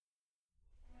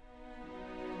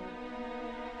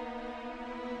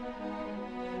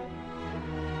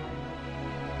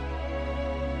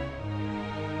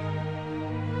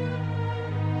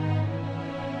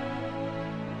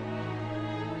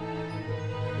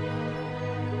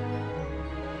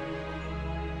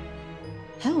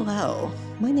Hello,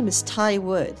 my name is Ty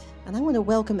Wood, and I want to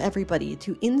welcome everybody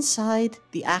to Inside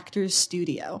the Actors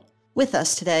Studio. With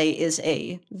us today is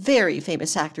a very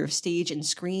famous actor of stage and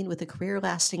screen with a career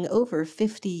lasting over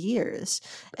 50 years.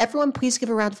 Everyone, please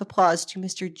give a round of applause to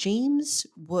Mr. James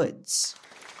Woods.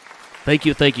 Thank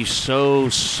you. So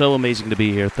amazing to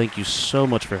be here. Thank you so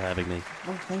much for having me.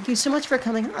 Well, thank you so much for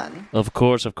coming on. Of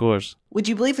course. Would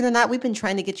you believe it or not, we've been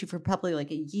trying to get you for probably like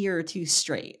a year or two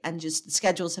straight, and just the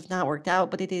schedules have not worked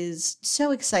out, but it is so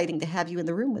exciting to have you in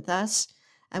the room with us.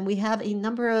 And we have a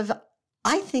number of,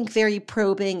 I think, very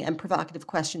probing and provocative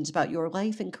questions about your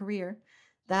life and career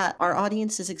that our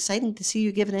audience is excited to see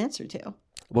you give an answer to.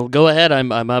 Well, go ahead.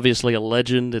 I'm obviously a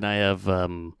legend, and I have...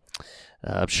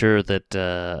 I'm sure that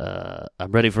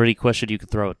I'm ready for any question you can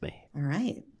throw at me. All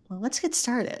right. Well, let's get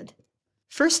started.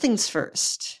 First things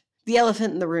first. The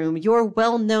elephant in the room. You're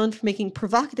well known for making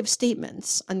provocative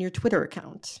statements on your Twitter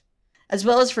account, as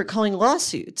well as for calling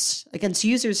lawsuits against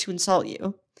users who insult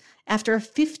you. After a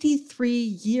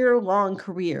 53-year-long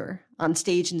career on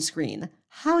stage and screen,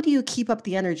 how do you keep up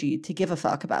the energy to give a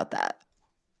fuck about that?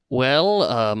 Well,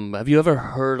 have you ever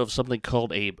heard of something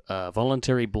called a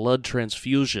voluntary blood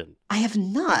transfusion? I have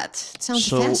not. It sounds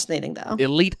fascinating, though.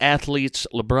 Elite athletes,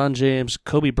 LeBron James,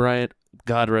 Kobe Bryant,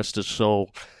 God rest his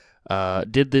soul,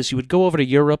 did this. You would go over to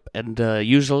Europe, and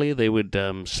usually they would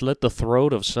slit the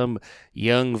throat of some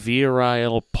young,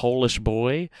 virile Polish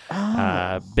boy,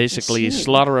 basically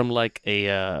slaughter him like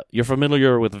a... you're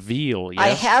familiar with veal, yes? I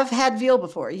have had veal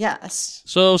before, yes.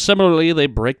 So similarly, they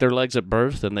break their legs at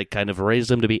birth, and they kind of raise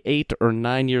them to be 8 or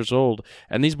 9 years old,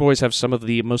 and these boys have some of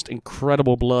the most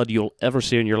incredible blood you'll ever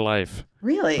see in your life.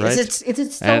 Really? Right? Is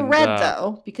it still red,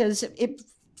 though? Because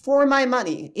for my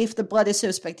money, if the blood is so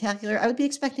spectacular, I would be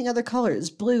expecting other colors,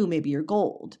 blue maybe or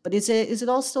gold. But is it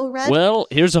all still red? Well,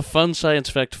 here's a fun science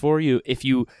fact for you.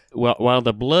 While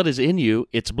the blood is in you,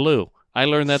 it's blue. I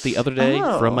learned that the other day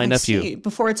from my nephew. See.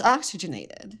 Before it's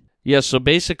oxygenated. Yes, so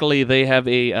basically they have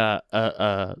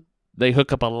they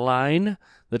hook up a line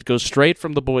that goes straight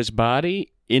from the boy's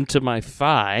body into my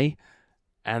thigh,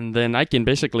 and then I can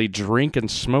basically drink and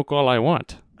smoke all I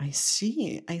want. I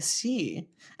see.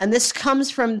 And this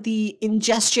comes from the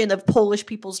ingestion of Polish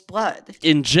people's blood.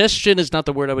 Ingestion is not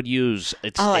the word I would use.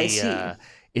 I see.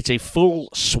 It's a full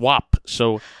swap.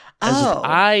 So as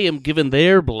I am given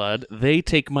their blood, they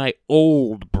take my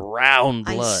old brown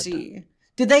blood. I see.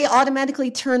 Do they automatically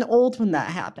turn old when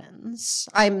that happens?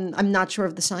 I'm not sure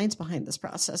of the science behind this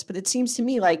process, but it seems to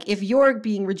me like if you're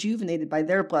being rejuvenated by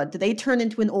their blood, do they turn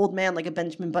into an old man like a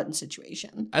Benjamin Button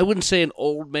situation? I wouldn't say an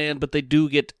old man, but they do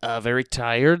get very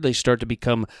tired. They start to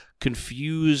become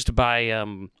confused by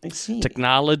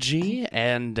technology,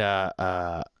 and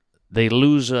they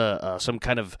lose some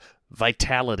kind of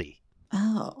vitality.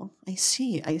 Oh, I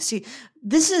see.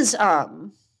 This is...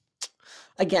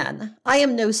 Again, I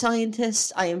am no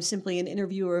scientist. I am simply an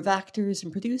interviewer of actors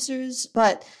and producers.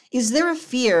 But is there a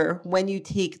fear when you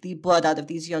take the blood out of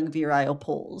these young virile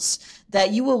Poles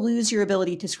that you will lose your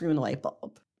ability to screw in a light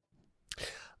bulb?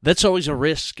 That's always a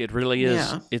risk. It really is.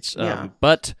 Yeah. It's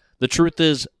but the truth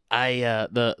is,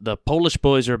 the Polish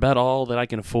boys are about all that I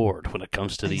can afford when it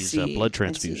comes to these blood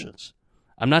transfusions.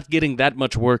 I'm not getting that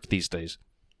much work these days.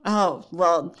 Oh,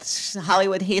 well,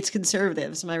 Hollywood hates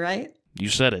conservatives. Am I right? You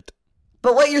said it.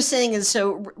 But what you're saying is,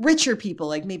 so richer people,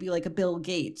 like maybe like a Bill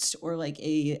Gates or like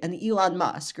an Elon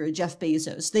Musk or a Jeff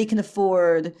Bezos, they can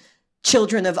afford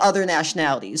children of other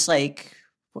nationalities. Like,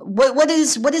 what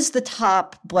is the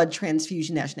top blood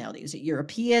transfusion nationality? Is it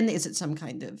European? Is it some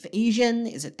kind of Asian?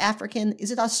 Is it African?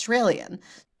 Is it Australian?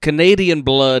 Canadian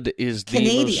blood is the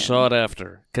most sought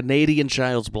after. Canadian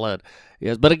child's blood.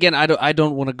 Yes, but again, I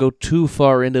don't want to go too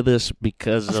far into this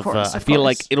because I feel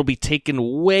like it'll be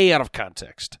taken way out of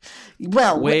context.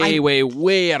 Well,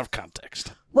 way out of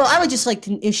context. Well, I would just like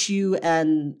to issue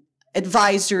an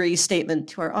advisory statement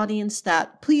to our audience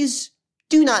that please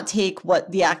do not take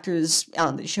what the actors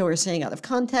on the show are saying out of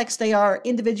context. They are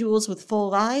individuals with full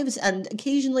lives, and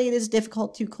occasionally it is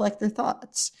difficult to collect their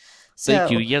thoughts. Thank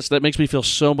you. Yes, that makes me feel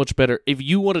so much better. If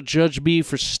you want to judge me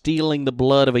for stealing the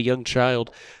blood of a young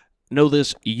child, know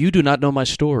this, you do not know my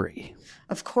story.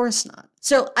 Of course not.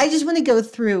 So I just want to go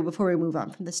through, before we move on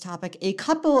from this topic, a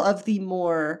couple of the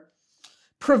more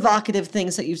provocative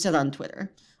things that you've said on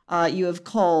Twitter. You have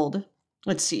called,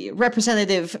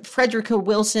 Representative Frederica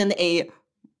Wilson a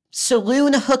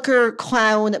saloon hooker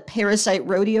clown parasite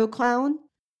rodeo clown.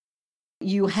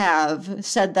 You have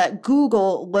said that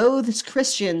Google loathes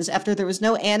Christians after there was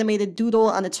no animated doodle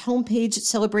on its homepage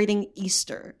celebrating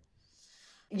Easter.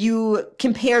 You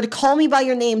compared Call Me By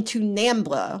Your Name to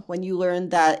Nambla when you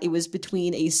learned that it was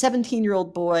between a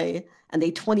 17-year-old boy and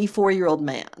a 24-year-old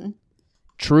man.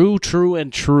 True,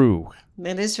 and true.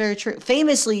 That is very true.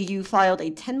 Famously, you filed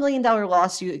a $10 million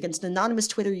lawsuit against an anonymous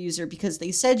Twitter user because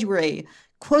they said you were a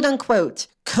quote-unquote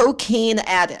cocaine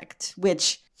addict,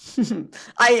 which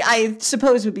I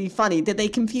suppose would be funny. Did they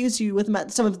confuse you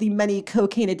with some of the many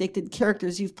cocaine-addicted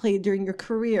characters you've played during your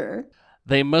career?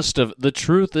 They must have. The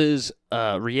truth is,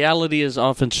 reality is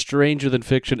often stranger than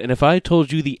fiction, and if I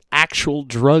told you the actual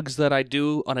drugs that I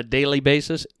do on a daily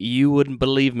basis, you wouldn't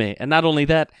believe me. And not only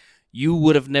that, you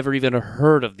would have never even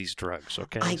heard of these drugs,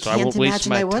 okay? So I won't waste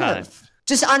my time.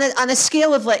 Just on a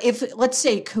scale of, like, if let's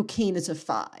say cocaine is a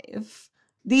 5,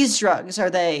 these drugs, are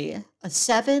they a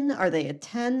 7? Are they a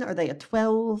 10? Are they a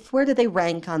 12? Where do they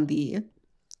rank on the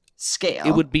scale?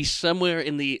 It would be somewhere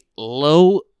in the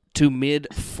low to mid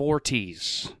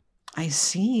 40s. I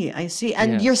see.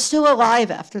 And You're still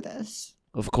alive after this.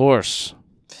 Of course.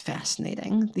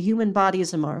 Fascinating. The human body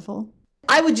is a marvel.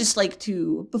 I would just like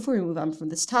to, before we move on from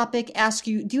this topic, ask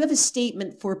you, do you have a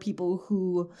statement for people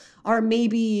who are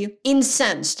maybe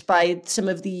incensed by some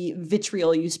of the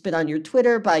vitriol you spit on your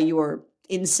Twitter, by your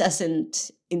incessant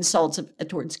insults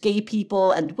towards gay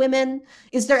people and women?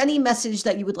 Is there any message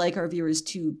that you would like our viewers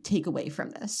to take away from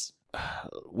this?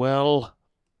 Well,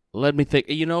 let me think.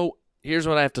 Here's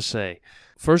what I have to say.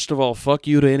 First of all, fuck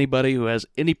you to anybody who has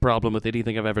any problem with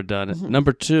anything I've ever done. Mm-hmm.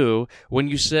 Number 2, when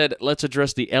you said, let's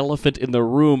address the elephant in the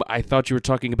room, I thought you were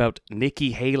talking about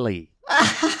Nikki Haley.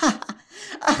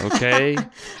 Okay?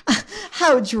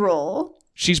 How droll.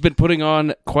 She's been putting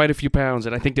on quite a few pounds,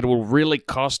 and I think it will really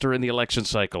cost her in the election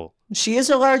cycle. She is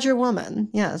a larger woman.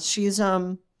 Yes, she's,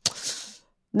 Now,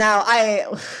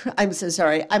 I'm so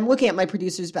sorry. I'm looking at my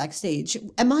producers backstage.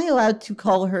 Am I allowed to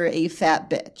call her a fat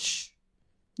bitch?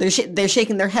 They're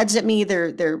shaking their heads at me.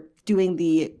 They're doing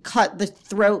the cut the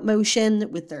throat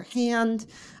motion with their hand.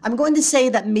 I'm going to say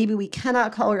that maybe we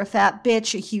cannot call her a fat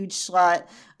bitch, a huge slut,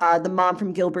 the mom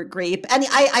from Gilbert Grape. And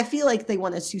I feel like they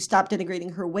want us to stop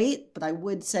denigrating her weight, but I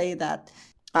would say that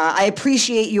I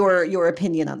appreciate your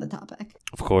opinion on the topic.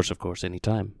 Of course,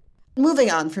 anytime.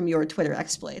 Moving on from your Twitter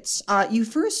exploits, you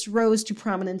first rose to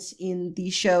prominence in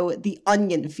the show The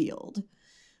Onion Field.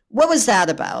 What was that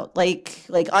about? Like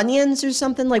onions or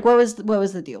something? Like what was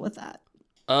the deal with that?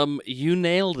 You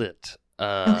nailed it.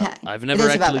 Okay. I've never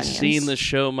actually seen the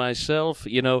show myself.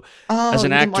 As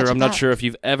an actor, I'm not sure if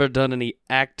you've ever done any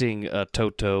acting,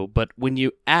 Toto, but when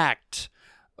you act,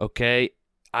 okay,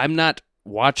 I'm not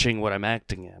watching what I'm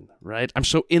acting in, right? I'm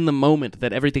so in the moment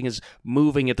that everything is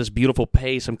moving at this beautiful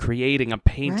pace. I'm creating, I'm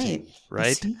painting,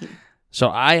 right? So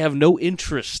I have no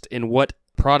interest in what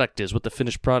the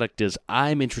finished product is.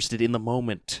 I'm interested in the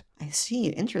moment. I see.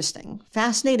 Interesting.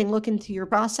 Fascinating look into your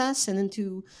process and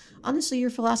into, honestly,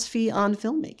 your philosophy on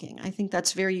filmmaking. I think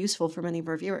that's very useful for many of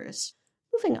our viewers.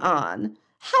 Moving on.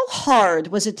 How hard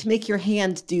was it to make your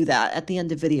hand do that at the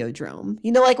end of Videodrome?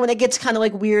 Like when it gets kind of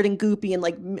like weird and goopy and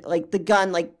like the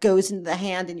gun like goes into the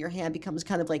hand and your hand becomes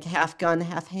kind of like half gun,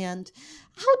 half hand.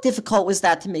 How difficult was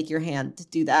that to make your hand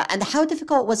do that? And how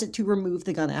difficult was it to remove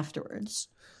the gun afterwards?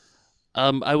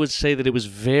 I would say that it was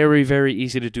very, very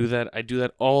easy to do that. I do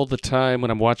that all the time when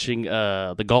I'm watching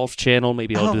the Golf Channel.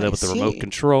 Maybe I'll do that with the remote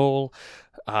control.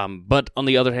 But on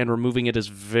the other hand, removing it is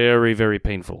very, very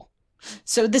painful.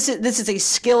 So this is a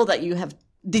skill that you have.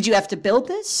 Did you have to build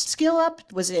this skill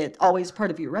up? Was it always part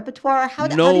of your repertoire? How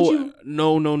did you?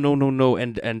 No.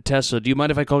 And Tessa, do you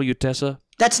mind if I call you Tessa?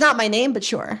 That's not my name, but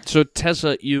sure. So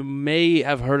Tessa, you may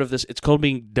have heard of this. It's called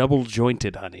being double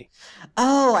jointed, honey.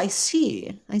 Oh, I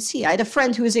see. I had a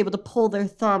friend who was able to pull their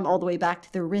thumb all the way back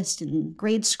to their wrist in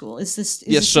grade school. Is this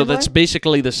so that's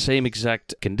basically the same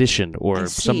exact condition, or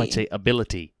some might say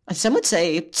ability. Some would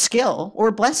say skill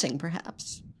or blessing,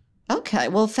 perhaps. Okay,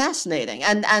 well, fascinating.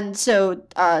 And so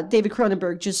David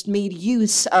Cronenberg just made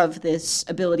use of this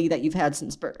ability that you've had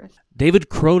since birth. David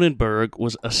Cronenberg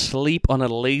was asleep on a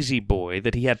lazy boy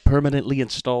that he had permanently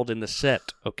installed in the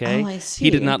set, okay? Oh, I see.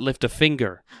 He did not lift a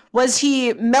finger. Was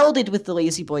he melded with the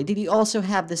lazy boy? Did he also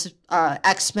have this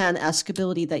X-Men-esque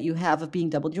ability that you have of being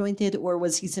double-jointed, or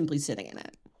was he simply sitting in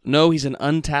it? No, he's an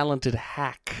untalented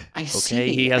hack. I see.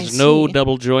 Okay, he has no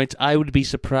double joints. I would be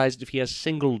surprised if he has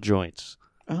single joints.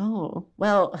 Oh,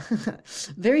 well,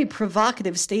 very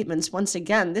provocative statements once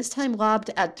again, this time lobbed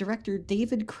at director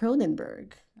David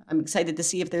Cronenberg. I'm excited to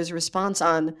see if there's a response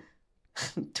on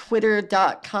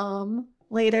twitter.com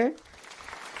later.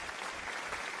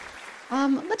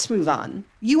 Let's move on.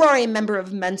 You are a member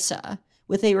of Mensa,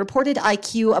 with a reported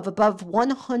IQ of above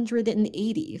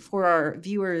 180. For our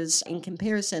viewers in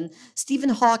comparison, Stephen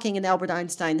Hawking and Albert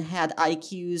Einstein had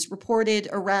IQs reported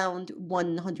around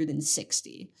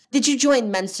 160. Did you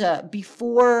join Mensa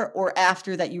before or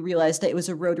after that you realized that it was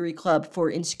a Rotary Club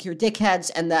for insecure dickheads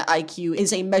and that IQ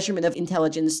is a measurement of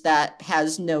intelligence that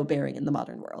has no bearing in the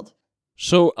modern world?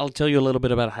 So I'll tell you a little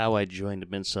bit about how I joined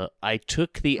Mensa. I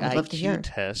took the I'd love to hear. IQ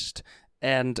test,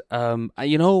 and when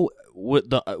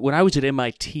I was at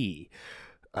MIT,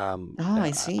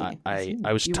 I see.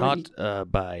 I was You were-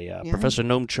 taught by Professor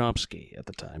Noam Chomsky at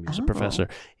the time. He was a Oh. professor.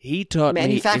 He taught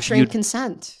Manufacturing me.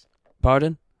 consent.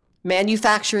 Pardon?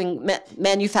 Manufacturing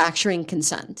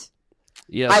consent.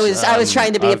 Yes, I was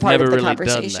trying to be a I've part never of the really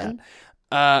conversation. Done that.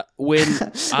 When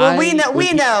Well,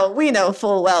 we know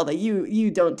full well that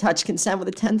you don't touch consent with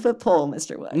a 10-foot pole,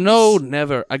 Mr. Woods. No,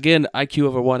 never. Again, IQ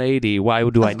over 180. Why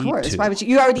do I Of need course. to? Why would you?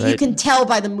 You Right. can tell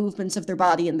by the movements of their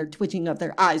body and their twitching of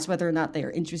their eyes whether or not they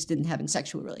are interested in having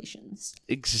sexual relations.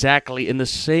 Exactly, in the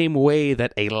same way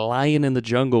that a lion in the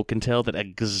jungle can tell that a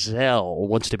gazelle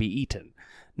wants to be eaten.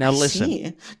 Now listen,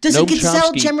 See. Does a Noam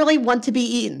gazelle Chomsky- generally want to be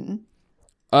eaten?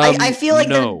 I feel like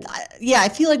no. I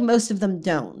feel like most of them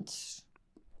don't.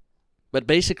 But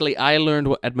basically, I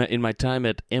learned in my time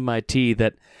at MIT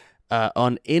that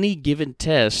on any given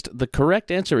test, the correct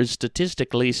answer is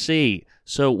statistically C.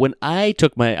 So when I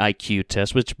took my IQ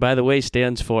test, which, by the way,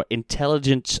 stands for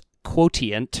Intelligence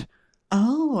Quotient,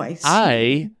 Oh, I see.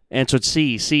 I answered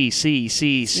C, C, C,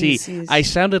 C, C. C. I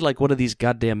sounded like one of these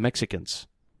goddamn Mexicans.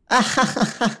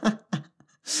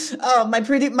 Oh, my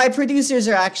producers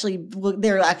are actually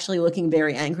looking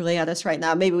very angrily at us right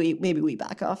now. Maybe we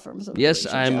back off from some. Yes,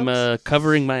 racial I'm jokes.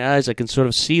 covering my eyes. I can sort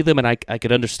of see them, and I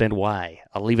could understand why.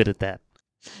 I'll leave it at that.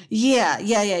 Yeah.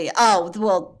 Oh,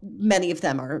 well, many of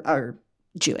them are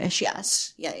Jewish.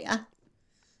 Yes. Yeah.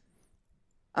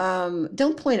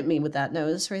 Don't point at me with that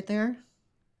nose right there.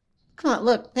 Come on,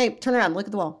 look. Hey, turn around. Look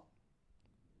at the wall.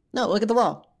 No, look at the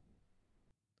wall.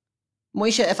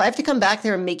 Moisha, if I have to come back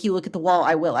there and make you look at the wall,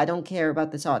 I will. I don't care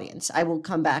about this audience. I will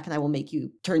come back and I will make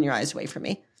you turn your eyes away from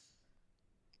me.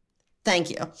 Thank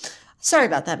you. Sorry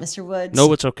about that, Mr. Woods.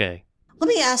 No, it's okay. Let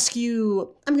me ask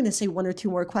you, I'm going to say one or two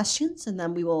more questions, and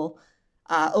then we will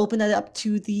open it up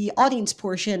to the audience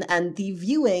portion and the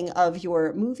viewing of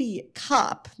your movie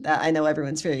Cop that I know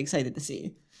everyone's very excited to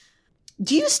see.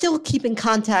 Do you still keep in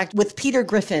contact with Peter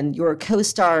Griffin, your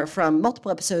co-star from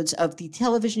multiple episodes of the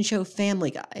television show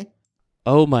Family Guy?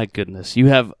 Oh my goodness, you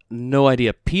have no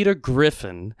idea. Peter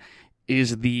Griffin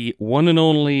is the one and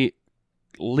only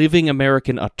living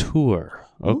American auteur.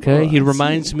 Okay, Ooh, he I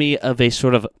reminds see. me of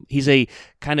he's a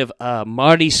kind of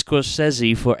Marty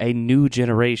Scorsese for a new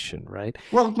generation, right?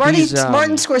 Well, Martin He's,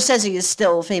 Scorsese is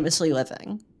still famously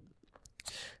living.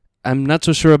 I'm not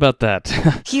so sure about that.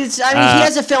 He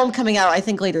has a film coming out, I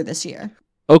think, later this year.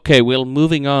 Okay, well,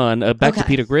 moving on, back to Okay.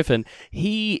 Peter Griffin.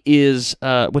 He is,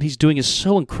 what he's doing is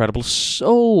so incredible,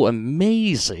 so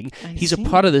amazing. He's see. a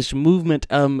part of this movement.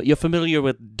 You're familiar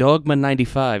with Dogma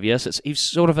 95, yes? He's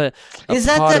sort of a Is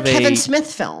that part the of Kevin Smith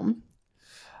film?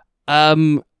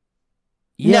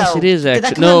 Yes, No. it is Did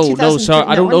that actually. come out in No, sorry.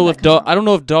 2003? I don't No, know when if did that come out? I don't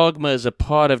know if Dogma is a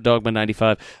part of Dogma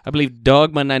 95. I believe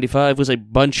Dogma 95 was a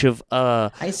bunch of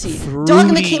I see. fruity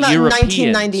Dogma came out Europeans.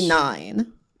 in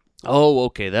 1999. Oh,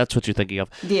 okay, that's what you're thinking of.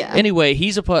 Yeah. Anyway,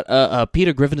 he's a part.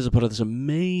 Peter Griffin is a part of this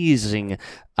amazing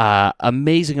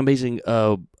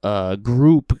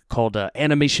group called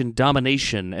Animation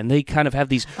Domination, and they kind of have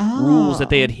these rules that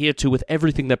they adhere to with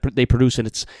everything that they produce, and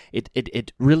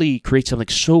it really creates something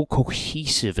so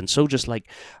cohesive and so just like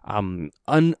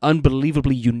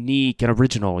unbelievably unique and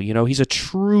original. You know, he's a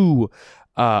true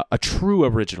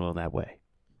original in that way.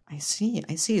 I see.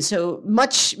 So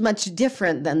much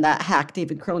different than that hack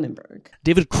David Cronenberg.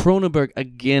 David Cronenberg,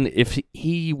 again, if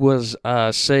he was,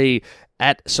 say,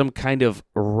 at some kind of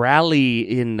rally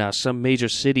in some major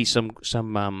city, some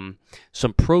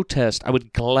protest, I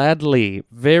would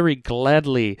very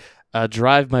gladly,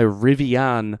 drive my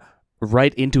Rivian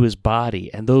right into his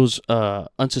body and those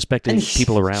unsuspecting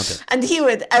people around him. And he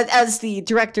would, as the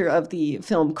director of the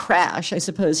film Crash, I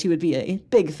suppose he would be a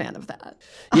big fan of that.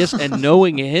 Yes, and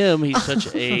knowing him, he's such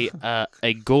a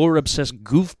gore-obsessed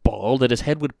goofball that his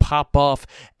head would pop off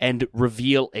and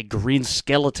reveal a green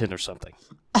skeleton or something.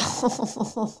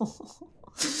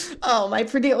 Oh,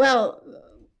 well,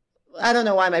 I don't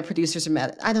know why my producers are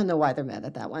mad. I don't know why they're mad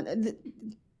at that one.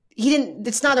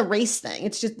 It's not a race thing.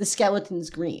 It's just the skeleton's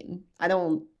green.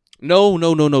 No.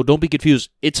 Don't be confused.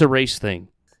 It's a race thing.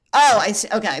 Oh, I see.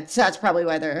 Okay, so that's probably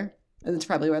why they're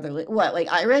what,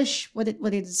 like Irish? What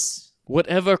is?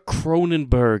 Whatever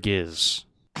Cronenberg is.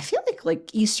 I feel like like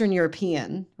Eastern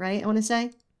European, right? I want to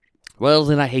say. Well,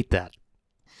 then I hate that.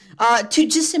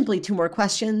 Two more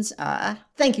questions.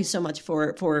 Thank you so much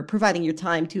for providing your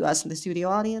time to us in the studio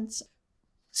audience.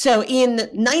 So in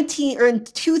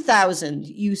 2000,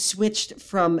 you switched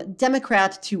from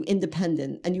Democrat to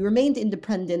Independent, and you remained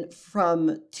Independent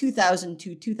from 2000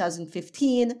 to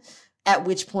 2015, at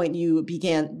which point you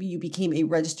became a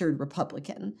registered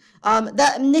Republican.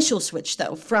 That initial switch,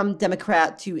 though, from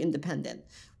Democrat to Independent,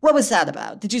 what was that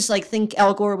about? Did you just think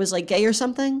Al Gore was gay or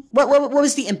something? What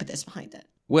was the impetus behind it?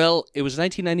 Well, it was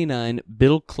 1999.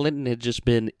 Bill Clinton had just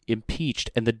been impeached,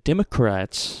 and the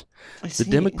Democrats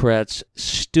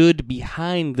stood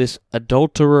behind this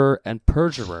adulterer and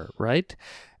perjurer, right?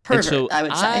 Pervert, I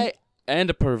would say. And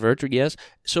a pervert, yes.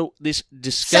 So this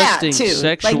disgusting fat too.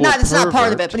 sexual it's pervert, not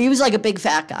part of it, but he was a big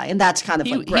fat guy, and that's kind of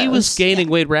gross. He was gaining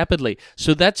weight rapidly.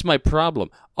 So that's my problem.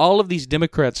 All of these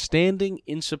Democrats standing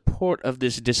in support of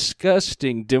this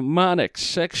disgusting, demonic,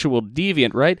 sexual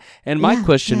deviant, right? And my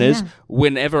question is,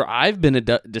 whenever I've been a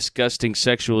disgusting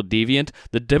sexual deviant,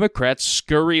 the Democrats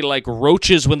scurry like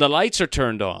roaches when the lights are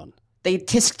turned on. They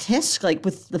tisk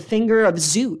with the finger of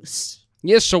Zeus.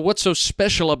 Yes, so what's so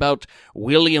special about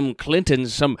William Clinton,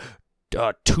 some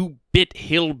two-bit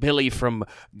hillbilly from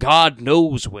God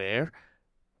knows where,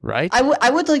 right?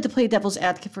 I would like to play devil's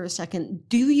advocate for a second.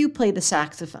 Do you play the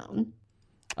saxophone?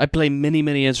 I play many,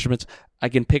 many instruments. I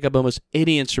can pick up almost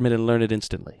any instrument and learn it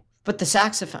instantly. But the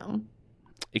saxophone?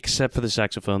 Except for the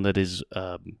saxophone, that is...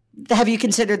 Have you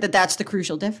considered that that's the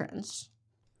crucial difference?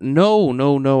 No,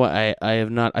 I have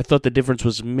not. I thought the difference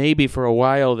was maybe for a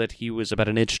while that he was about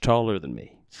an inch taller than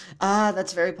me.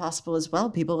 That's very possible as well.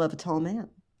 People love a tall man.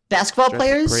 Basketball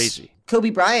players? Crazy.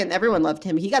 Kobe Bryant, everyone loved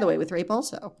him. He got away with rape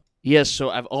also. Yes, so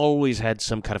I've always had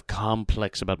some kind of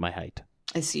complex about my height.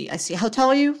 I see. How tall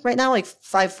are you right now?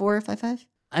 5'4", 5'5"?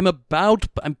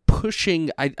 I'm pushing,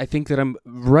 I think that I'm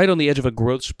right on the edge of a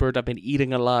growth spurt. I've been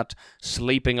eating a lot,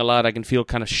 sleeping a lot. I can feel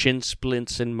kind of shin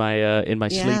splints in my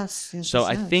sleep. Yes, so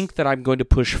I think that I'm going to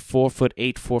push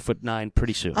 4'8", 4'9"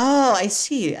 pretty soon. Oh, I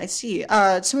see.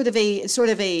 Sort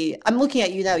of a, I'm looking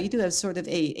at you now. You do have sort of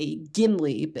a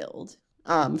Gimli build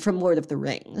from Lord of the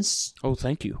Rings. Oh,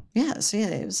 thank you. Yes,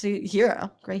 it was a hero.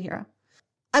 Great hero.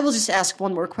 I will just ask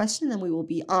one more question, then we will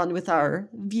be on with our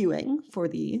viewing for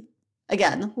the...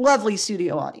 Again, lovely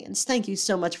studio audience. Thank you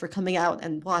so much for coming out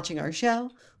and watching our show.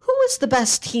 Who was the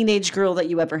best teenage girl that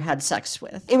you ever had sex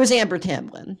with? It was Amber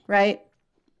Tamblyn, right?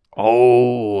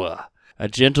 Oh, a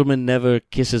gentleman never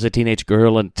kisses a teenage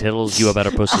girl and tells you about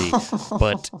her pussy.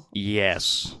 But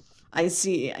yes. I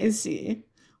see.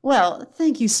 Well,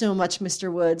 thank you so much,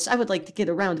 Mr. Woods. I would like to get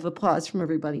a round of applause from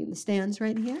everybody in the stands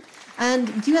right here. And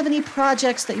do you have any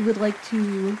projects that you would like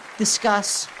to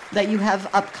discuss that you have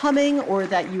upcoming or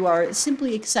that you are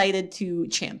simply excited to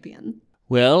champion?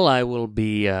 Well, I will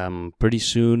be pretty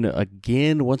soon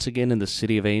once again in the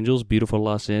City of Angels, beautiful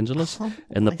Los Angeles.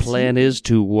 And the plan is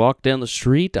to walk down the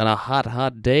street on a hot,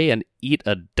 hot day and eat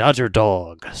a Dodger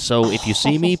dog. So if you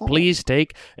see me, please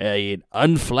take an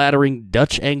unflattering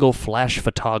Dutch angle flash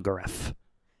photograph.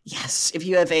 Yes, if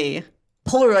you have a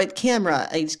Polaroid camera,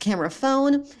 a camera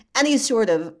phone, any sort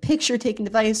of picture-taking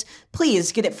device,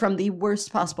 please get it from the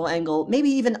worst possible angle, maybe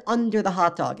even under the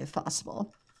hot dog if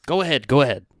possible. Go ahead.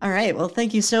 All right, well,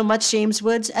 thank you so much, James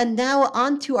Woods. And now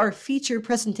on to our feature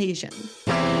presentation.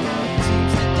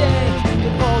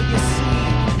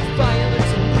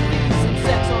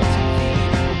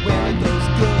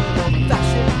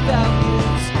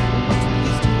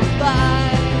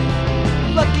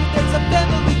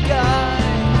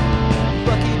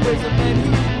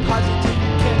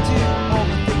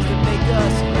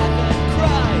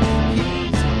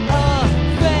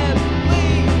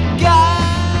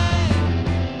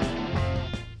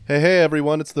 Hey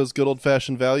everyone, it's those good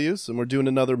old-fashioned values, and we're doing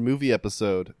another movie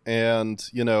episode. And,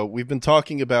 we've been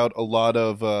talking about a lot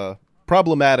of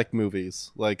problematic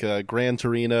movies, like Gran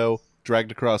Torino,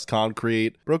 Dragged Across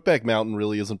Concrete. Brokeback Mountain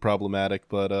really isn't problematic,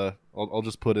 but I'll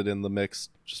just put it in the mix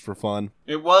just for fun.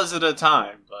 It was at a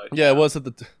time, but... Yeah, it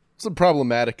wasn't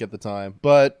problematic at the time.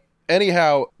 But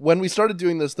anyhow, when we started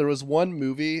doing this, there was one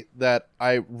movie that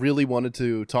I really wanted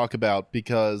to talk about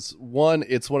because, one,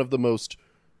 it's one of the most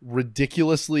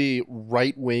ridiculously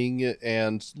right-wing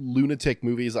and lunatic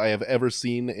movies I have ever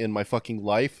seen in my fucking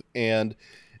life, and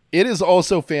it is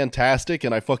also fantastic,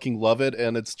 and I fucking love it,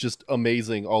 and it's just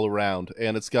amazing all around,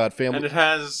 and it's got family... And it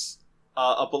has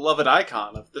a beloved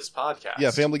icon of this podcast. Yeah,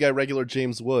 Family Guy regular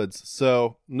James Woods.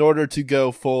 So, in order to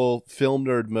go full film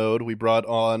nerd mode, we brought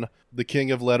on the king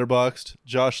of Letterboxd,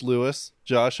 Josh Lewis.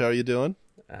 Josh, how are you doing?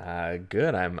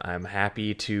 Good. I'm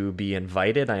happy to be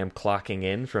invited. I am clocking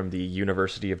in from the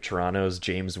University of Toronto's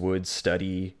James Woods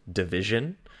Study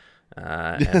Division,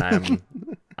 and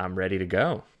I'm ready to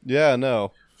go. Yeah,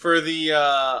 no. For the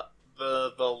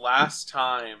last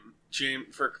time,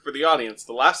 James, for the audience,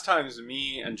 the last times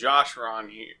me and Josh were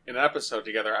on an episode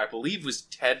together, I believe was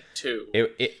TED 2.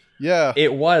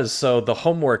 It was. So the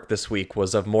homework this week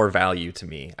was of more value to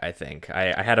me, I think.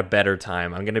 I had a better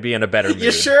time. I'm going to be in a better mood.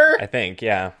 You sure? I think,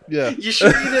 yeah. Yeah. You sure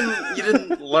you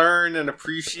didn't learn and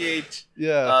appreciate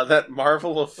that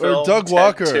marvel of film? Or Doug TED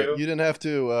Walker. 2? You didn't have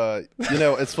to,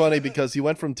 it's funny because you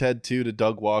went from TED 2 to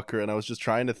Doug Walker, and I was just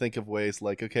trying to think of ways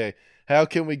like, okay, how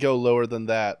can we go lower than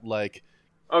that? Like,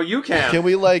 oh, you can. Can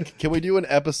we do an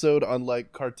episode on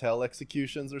like cartel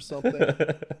executions or something?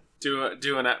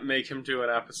 Make him do an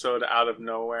episode out of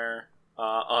nowhere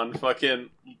on fucking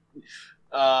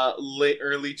late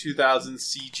early 2000s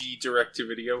CG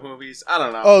direct-to-video movies. I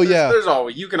don't know. Oh,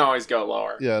 you can always go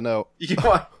lower. Yeah, no. You can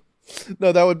watch,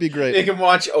 No, that would be great. Make him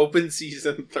watch Open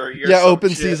Season 3 or Yeah, some Open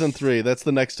shit. Season 3. That's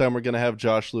the next time we're going to have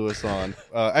Josh Lewis on.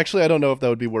 Actually, I don't know if that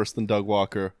would be worse than Doug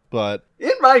Walker, but...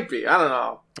 It might be. I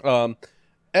don't know.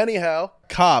 Anyhow,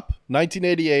 Cop,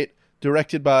 1988,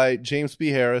 directed by James B.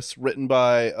 Harris, written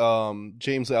by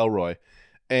James Ellroy.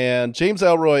 And James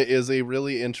Ellroy is a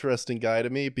really interesting guy to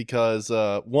me because,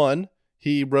 one,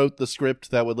 he wrote the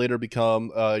script that would later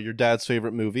become your dad's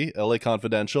favorite movie, LA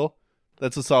Confidential.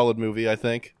 That's a solid movie, I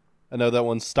think. I know that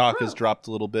one's stock has dropped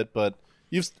a little bit, but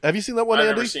have you seen that one, I've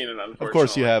Andy? never seen it, unfortunately. Of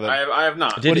course you haven't. I have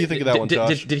not. What do you think of that one,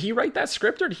 Josh? Did he write that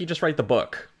script, or did he just write the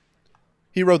book?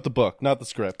 He wrote the book, not the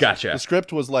script. Gotcha. The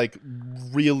script was like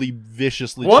really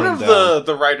viciously One trimmed of down.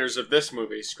 the writers of this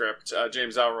movie script,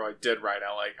 James Ellroy, did write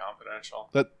LA Confidential.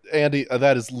 Andy,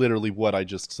 that is literally what I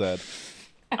just said.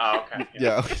 Oh, okay.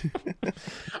 Yeah.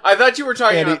 I thought you were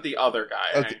talking Andy- about the other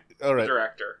guy. Okay, all right.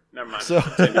 Director. Never mind. So,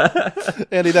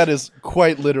 Andy, that is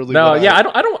quite literally. No, what yeah,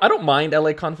 I don't mind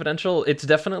LA Confidential. It's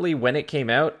definitely, when it came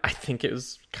out, I think it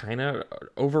was kind of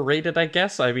overrated, I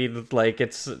guess. I mean, like,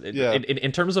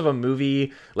 in terms of a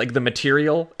movie, like The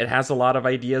Material, it has a lot of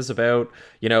ideas about,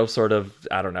 sort of,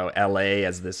 I don't know, LA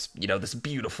as this, this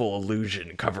beautiful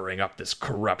illusion covering up this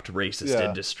corrupt racist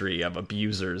industry of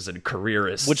abusers and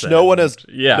careerists. Which no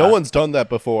one's done that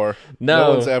before.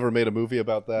 No one's ever made a movie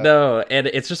about that. No, and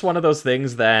it's just one of those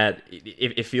things that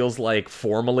it feels like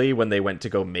formally when they went to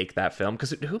go make that film, because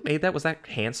who made that? Was that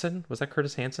Hansen? Was that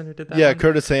Curtis Hansen who did that? Yeah, one?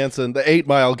 Curtis Hanson, the 8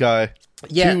 Mile guy.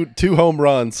 Yeah, two home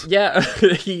runs. Yeah,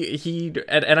 he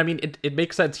and I mean it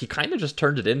makes sense. He kind of just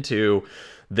turned it into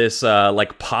this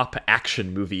like pop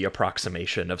action movie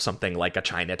approximation of something like a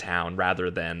Chinatown,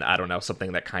 rather than, I don't know,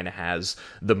 something that kind of has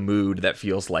the mood that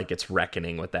feels like it's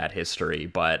reckoning with that history.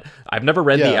 But I've never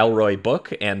read the Ellroy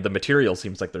book, and The Material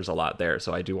seems like there's a lot there,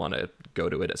 so I do want to go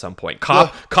to it at some point.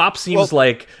 Cop seems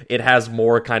like it has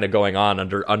more kind of going on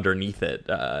underneath it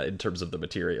in terms of The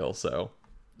Material. So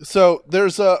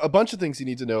there's a bunch of things you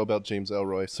need to know about James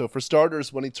Ellroy. So for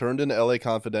starters, when he turned into LA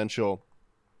Confidential,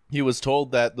 he was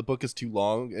told that the book is too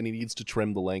long and he needs to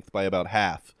trim the length by about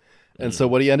half. And so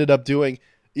what he ended up doing,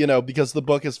 because the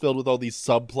book is filled with all these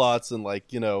subplots and like,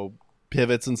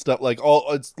 pivots and stuff, like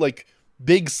it's like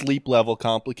big sleep level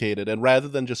complicated. And rather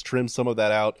than just trim some of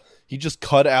that out, he just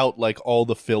cut out like all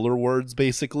the filler words,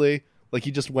 basically. Like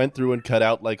he just went through and cut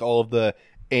out like all of the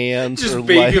ands. Just or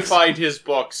babyfied his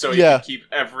book so he could keep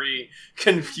every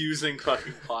confusing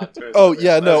fucking plot twist. Oh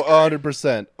yeah, no,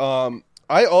 100%.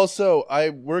 I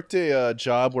worked a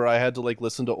job where I had to like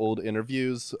listen to old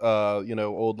interviews,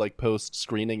 old like post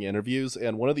screening interviews,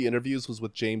 and one of the interviews was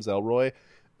with James Ellroy,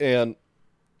 and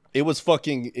it was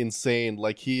fucking insane.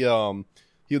 Like they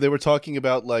were talking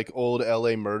about like old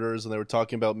LA murders, and they were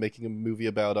talking about making a movie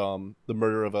about the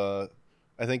murder of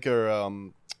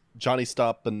Johnny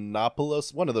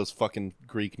Stophanopoulos, one of those fucking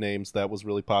Greek names that was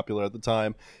really popular at the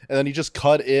time. And then he just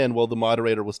cut in while the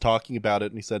moderator was talking about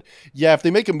it, and he said, yeah, if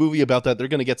they make a movie about that, they're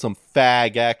going to get some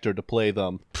fag actor to play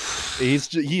them. He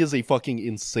is a fucking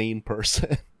insane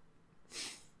person.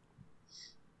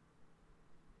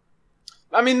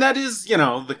 I mean, that is,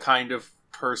 the kind of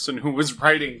person who was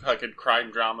writing fucking crime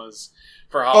dramas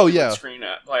for Hollywood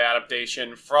screenplay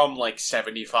adaptation from like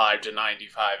 75 to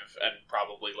 95 and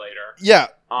probably later. Yeah,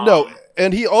 no,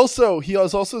 and he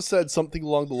has also said something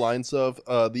along the lines of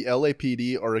the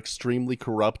LAPD are extremely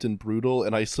corrupt and brutal,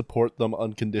 and I support them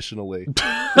unconditionally.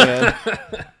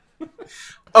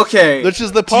 Okay, which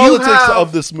is the politics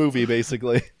of this movie,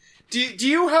 basically. Do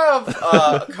you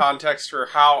have context for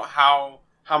how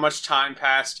much time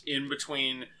passed in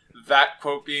between that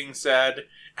quote being said,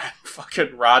 and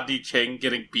fucking Rodney King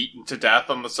getting beaten to death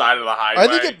on the side of the highway.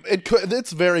 I think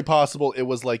it's very possible it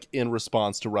was like in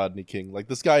response to Rodney King. Like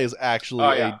this guy is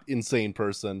actually an insane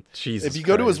person. Jesus if you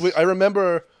go Christ. to his, I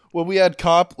remember when we had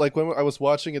Cop. Like when I was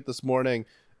watching it this morning,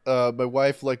 my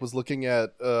wife like was looking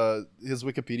at his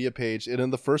Wikipedia page, and in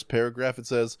the first paragraph it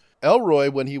says, Elroy,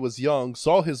 when he was young,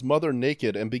 saw his mother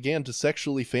naked and began to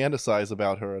sexually fantasize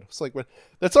about her. And I was like, what?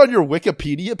 That's on your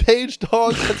Wikipedia page,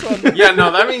 dog? That's on Yeah,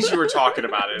 no, that means you were talking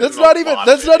about it. That's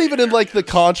not even in like the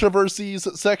controversies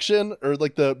section or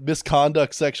like the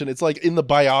misconduct section. It's like in the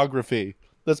biography.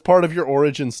 That's part of your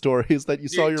origin story, is that you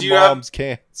saw your mom's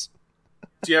cans.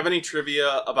 Do you have any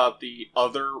trivia about the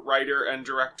other writer and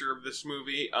director of this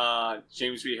movie,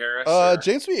 James B. Harris?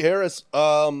 James B. Harris,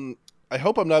 I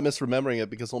hope I'm not misremembering it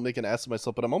because I'll make an ass of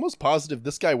myself, but I'm almost positive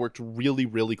this guy worked really,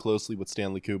 really closely with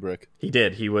Stanley Kubrick. He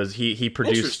did. He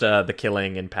produced The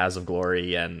Killing and Paths of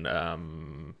Glory, and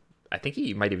I think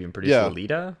he might have even produced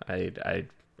Lolita.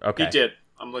 Okay. He did.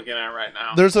 I'm looking at it right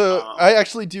now. I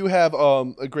actually do have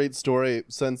a great story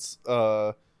since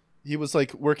he was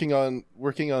like working on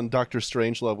Doctor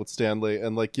Strangelove with Stanley,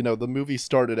 and like, you know, the movie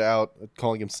started out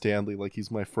calling him Stanley, like he's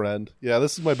my friend. Yeah,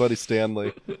 this is my buddy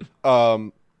Stanley.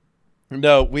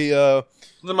 No, we this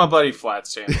is my buddy Flat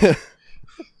Stanley.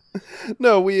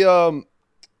 No, we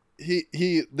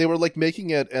they were like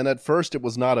making it, and at first it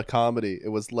was not a comedy. It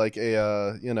was like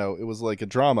a it was like a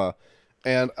drama.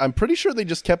 And I'm pretty sure they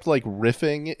just kept like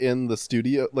riffing in the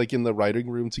studio, like in the writing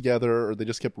room together, or they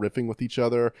just kept riffing with each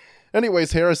other.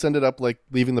 Anyways, Harris ended up like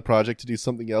leaving the project to do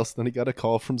something else. Then he got a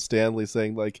call from Stanley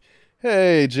saying like,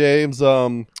 "Hey, James,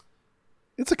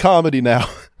 it's a comedy now."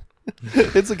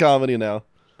 It's a comedy now.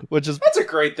 That's a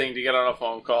great thing to get on a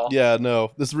phone call. Yeah,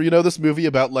 no. This movie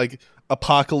about like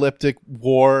apocalyptic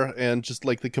war and just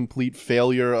like the complete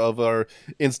failure of our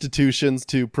institutions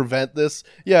to prevent this.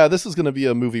 Yeah, this is going to be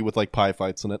a movie with like pie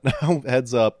fights in it now.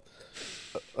 Heads up.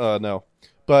 No.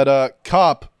 But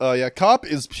Cop, Cop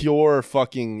is pure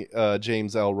fucking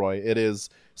James Ellroy. It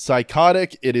is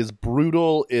psychotic, it is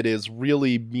brutal, it is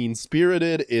really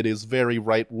mean-spirited, it is very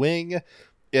right-wing.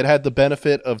 It had the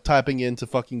benefit of tapping into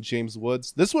fucking James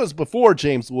Woods. This was before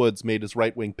James Woods made his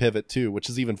right-wing pivot, too, which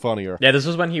is even funnier. Yeah, this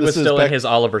was when he was still in his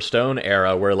Oliver Stone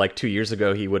era, where like 2 years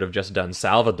ago he would have just done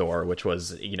Salvador, which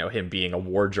was, you know, him being a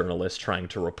war journalist trying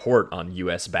to report on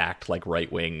U.S.-backed like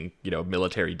right-wing, you know,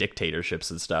 military dictatorships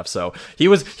and stuff. So he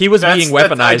was being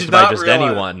weaponized by just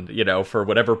anyone, you know, for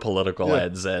whatever political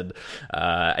ends. And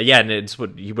and it's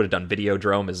what he would have done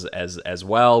Videodrome as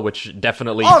well, which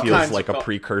definitely feels like a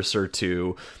precursor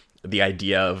to the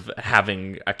idea of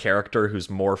having a character who's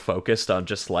more focused on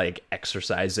just like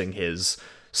exercising his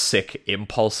sick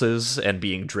impulses and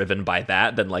being driven by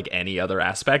that than like any other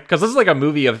aspect. Because this is like a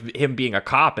movie of him being a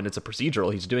cop, and it's a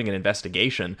procedural. He's doing an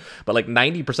investigation, but like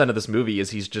 90% of this movie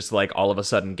is he's just like all of a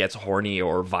sudden gets horny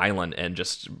or violent and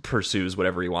just pursues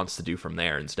whatever he wants to do from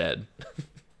there instead.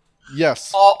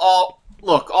 Yes. All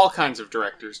kinds of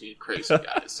directors need crazy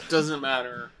guys. It doesn't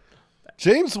matter.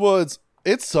 James Woods,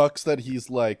 it sucks that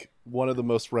he's like one of the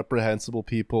most reprehensible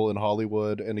people in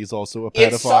Hollywood, and he's also a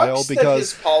pedophile because that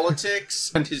his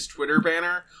politics and his Twitter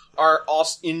banner are all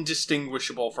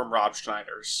indistinguishable from Rob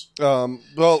Schneider's. Well,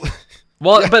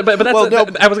 but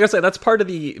that's I was gonna say that's part of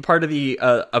the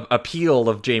appeal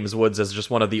of James Woods as just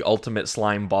one of the ultimate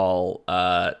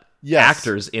slimeball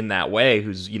actors in that way,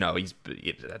 who's, you know, he's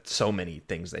so many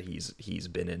things that he's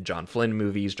been in: John Flynn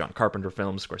movies, John Carpenter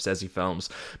films, Scorsese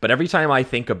films. But every time I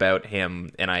think about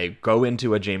him and I go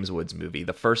into a James Woods movie,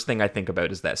 the first thing I think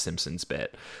about is that Simpsons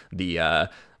bit.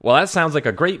 Well, that sounds like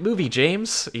a great movie,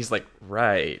 James. He's like,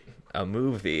 right, a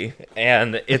movie.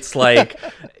 And it's like,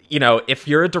 you know, if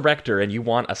you're a director and you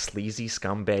want a sleazy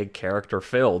scumbag character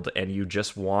filled, and you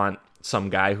just want some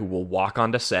guy who will walk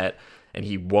onto set and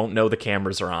he won't know the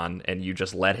cameras are on, and you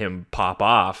just let him pop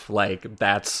off, like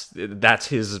that's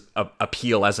his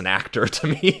appeal as an actor to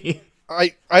me.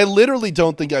 I literally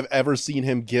don't think I've ever seen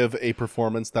him give a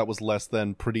performance that was less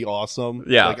than pretty awesome.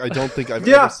 Yeah. Like, I don't think I've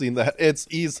ever seen that.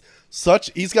 He's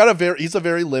a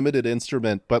very limited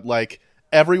instrument, but like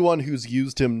everyone who's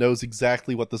used him knows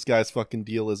exactly what this guy's fucking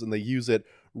deal is, and they use it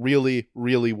really,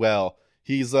 really well.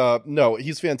 He's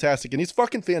fantastic, and he's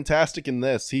fucking fantastic in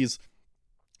this. He's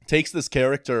takes this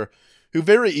character who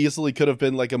very easily could have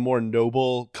been like a more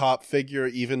noble cop figure,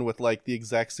 even with like the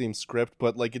exact same script,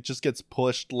 but like it just gets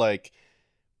pushed like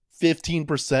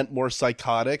 15% more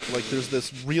psychotic. Like there's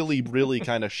this really, really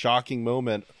kind of shocking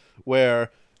moment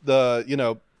where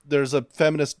there's a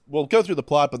feminist, we'll go through the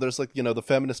plot, but there's like, you know, the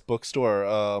feminist bookstore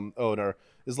owner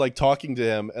is like talking to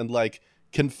him and like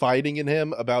confiding in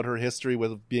him about her history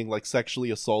with being like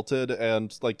sexually assaulted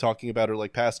and like talking about her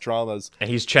like past traumas. And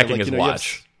he's checking his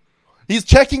watch. He's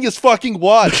checking his fucking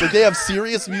watch. Like they have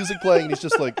serious music playing, and he's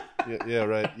just like, yeah,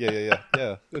 right, yeah,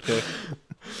 okay.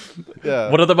 Yeah.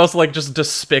 One of the most like just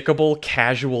despicable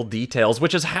casual details,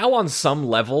 which is how on some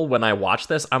level when I watch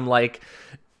this, I'm like,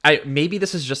 maybe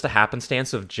this is just a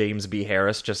happenstance of James B.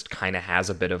 Harris just kind of has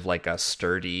a bit of like a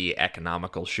sturdy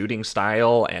economical shooting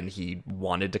style, and he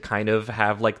wanted to kind of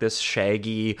have like this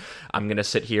shaggy, I'm gonna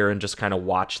sit here and just kind of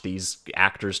watch these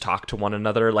actors talk to one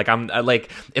another. Like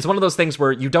it's one of those things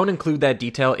where you don't include that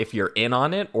detail if you're in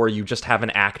on it, or you just have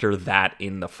an actor that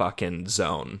in the fucking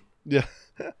zone. Yeah.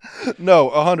 No,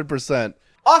 100%.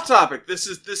 Off topic. This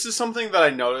is something that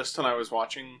I noticed when I was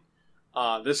watching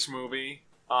this movie,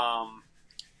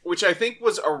 which I think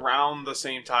was around the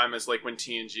same time as like when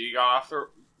TNG got off their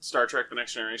Star Trek: The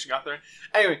Next Generation got there.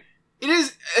 Anyway,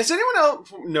 has anyone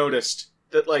else noticed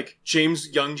that like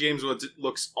young James Woods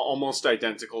looks almost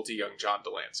identical to young John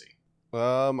Delancey?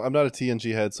 I'm not a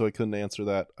TNG head, so I couldn't answer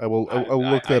that. I will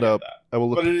look that up. I will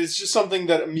look. But it is just something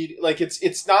that immediately, like,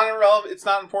 it's not irrelevant. It's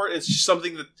not important. It's just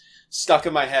something that stuck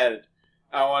in my head.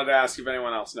 I wanted to ask if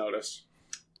anyone else noticed.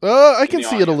 I can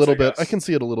see it a little bit. I can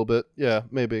see it a little bit. Yeah,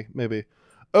 maybe.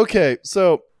 Okay,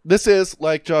 so this is,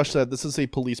 like Josh said, this is a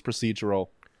police procedural.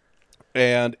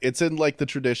 And it's in, like, the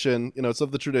tradition, it's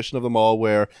of the tradition of them all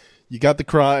where you got the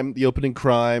crime, the opening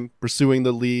crime, pursuing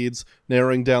the leads,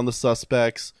 narrowing down the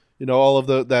suspects, all of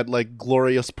that, like,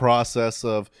 glorious process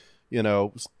of,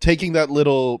 taking that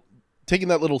little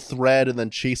thread and then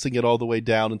chasing it all the way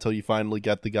down until you finally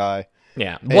get the guy.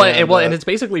 Yeah, and it's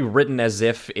basically written as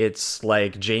if it's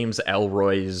like James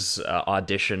Ellroy's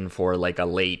audition for like a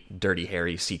late Dirty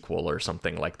Harry sequel or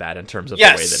something like that in terms of the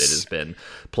way that it has been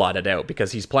plotted out,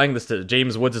 because he's playing this.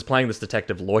 James Woods is playing this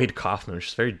detective Lloyd Kaufman, which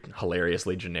is a very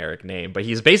hilariously generic name, but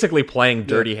he's basically playing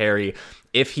Dirty Harry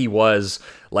if he was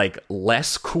like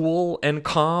less cool and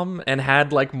calm and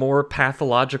had like more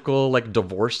pathological like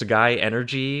divorced guy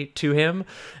energy to him.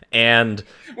 And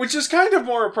which is kind of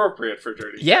more appropriate for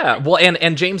Dirty Yeah, Harry. well,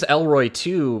 and James Ellroy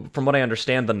too, from what I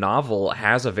understand, the novel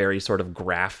has a very sort of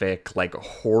graphic, like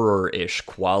horror-ish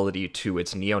quality to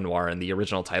its neo-noir, and the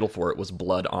original title for it was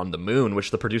Blood on the Moon,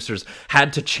 which the producers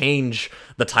had to change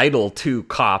the title to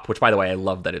Cop, which, by the way, I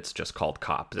love that it's just called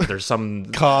Cop. There's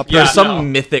some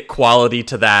mythic quality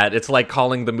to that. It's like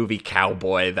calling the movie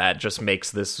Cowboy. That just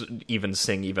makes this even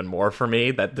sing even more for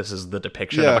me, that this is the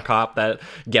depiction of a cop that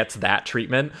gets that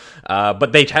treatment.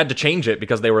 But they had to change it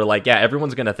because they were like,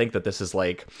 everyone's going to think that this is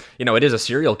like, it is a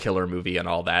serial killer movie and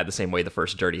all that, the same way the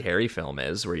first Dirty Harry film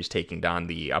is, where he's taking down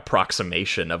the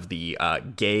approximation of the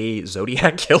gay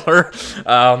Zodiac killer.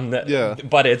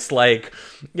 But it's like,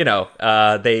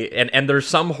 they, and there's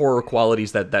some horror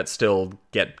qualities that still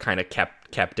get kind of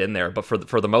kept in there, but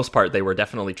for the most part they were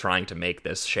definitely trying to make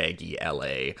this shaggy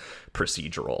LA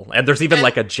procedural, and there's even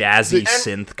like a jazzy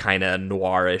synth kind of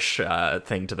noirish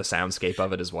thing to the soundscape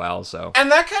of it as well. So, and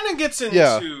that kind of gets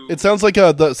into it sounds like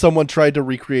someone tried to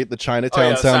recreate the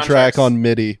Chinatown soundtrack on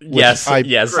MIDI, which yes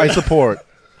I support.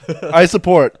 I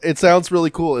support. It sounds really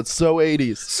cool. It's so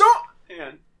 80s. So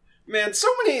man, so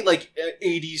many like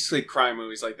 80s like crime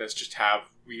movies like this just have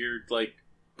weird like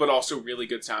but also really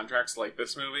good soundtracks like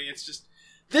this movie. It's just,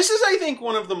 this is, I think,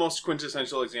 one of the most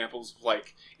quintessential examples of,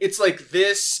 like, it's like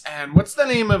this, and what's the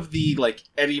name of the, like,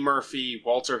 Eddie Murphy,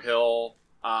 Walter Hill,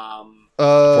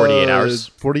 48 Hours.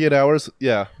 48 Hours,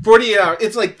 yeah. 48 Hours.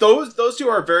 It's like, those two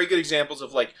are very good examples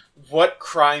of, like, what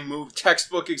crime movie,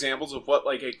 textbook examples of what,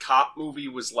 like, a cop movie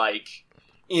was like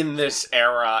in this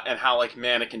era, and how, like,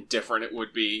 manic different it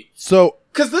would be. So,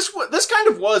 because this kind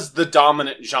of was the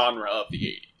dominant genre of the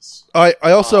 80s. I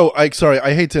sorry,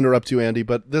 I hate to interrupt you, Andy,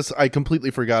 but I completely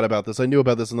forgot about this. I knew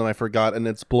about this and then I forgot, and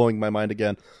it's blowing my mind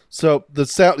again. So the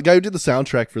guy who did the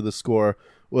soundtrack for this score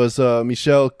was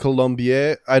Michel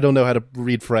Colombier. I don't know how to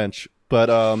read French,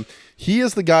 but he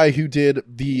is the guy who did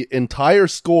the entire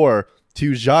score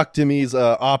to Jacques Demy's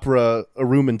opera A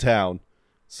Room in Town.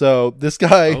 So this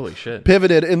guy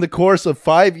pivoted in the course of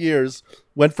 5 years,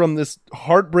 went from this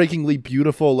heartbreakingly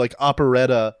beautiful like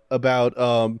operetta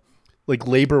about like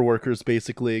labor workers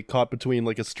basically caught between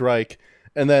like a strike,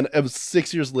 and then it was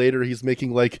 6 years later he's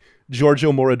making like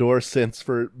Giorgio Moroder synths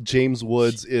for James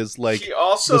Woods is like he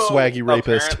also the swaggy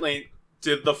rapist. Apparently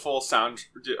did the full sound,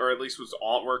 or at least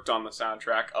worked on the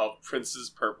soundtrack of Prince's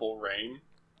Purple Rain.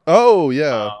 Oh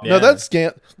yeah, no, that's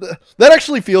that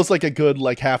actually feels like a good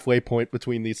like halfway point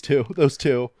between those two.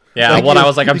 Yeah, like, I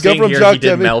was like, I'm seeing here Jacques he did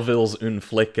Demy. Melville's Un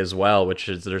Flic as well, which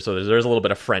is there's a little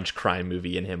bit of French crime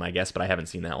movie in him, I guess, but I haven't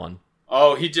seen that one.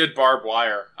 Oh, he did Barbed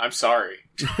Wire. I'm sorry.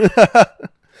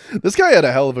 This guy had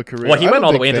a hell of a career. Well, he I'm went a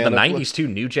all the big way into the fan of- 90s too.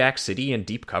 New Jack City and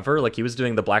Deep Cover. Like, he was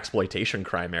doing the blaxploitation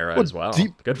crime era as well.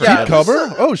 Good for Deep him.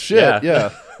 Cover? Oh, shit,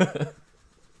 Yeah. yeah.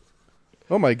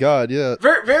 Oh, my God, yeah.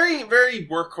 Very, very, very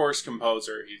workhorse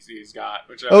composer he's got.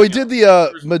 Which Oh, he did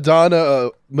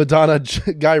the Madonna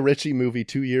Guy Ritchie movie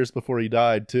 2 years before he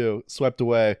died, too. Swept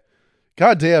Away.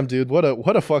 God damn, dude, what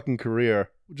a fucking career.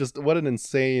 Just what an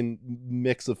insane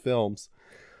mix of films.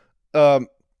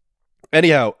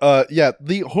 Anyhow, yeah,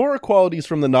 the horror qualities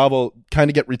from the novel kind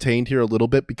of get retained here a little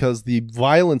bit because the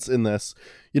violence in this,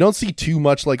 you don't see too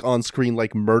much like on screen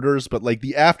like murders, but like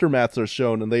the aftermaths are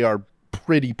shown and they are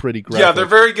pretty graphic. Yeah, they're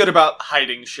very good about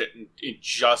hiding shit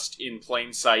in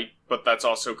plain sight, but that's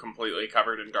also completely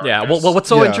covered in darkness. Yeah, well, what's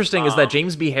so Yeah. interesting is that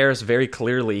James B. Harris very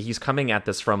clearly, he's coming at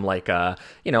this from like a,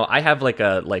 I have like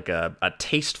a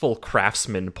tasteful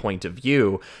craftsman point of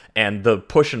view, and the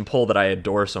push and pull that I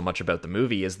adore so much about the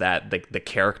movie is that the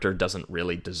character doesn't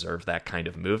really deserve that kind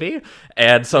of movie,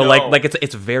 and so No. like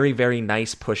it's very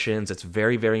nice push-ins, it's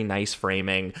very nice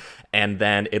framing, and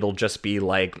then it'll just be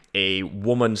like a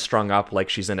woman strung up like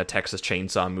she's in a Texas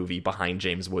Chainsaw movie behind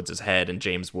James Woods' head, and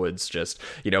James Woods just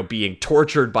being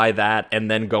tortured by that, and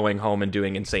then going home and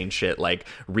doing insane shit like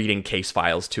reading case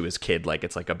files to his kid like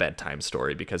it's like a bedtime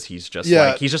story, because he's just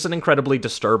he's just an incredibly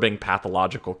disturbing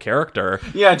pathological character.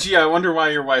 Yeah, gee, I wonder why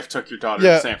your wife took your daughter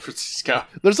Yeah. to San Francisco.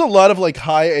 There's a lot of like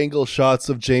high angle shots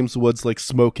of James Woods like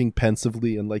smoking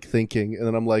pensively and like thinking, and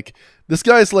then I'm like, this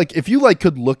guy's like, if you like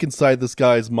could look inside this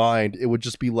guy's mind, it would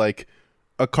just be like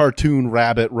a cartoon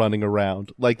rabbit running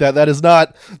around like that. That is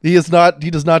not, he does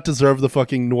not deserve the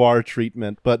fucking noir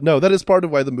treatment. But no, that is part of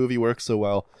why the movie works so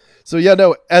well. So yeah,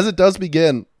 no, as it does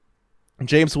begin,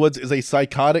 James Woods is a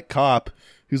psychotic cop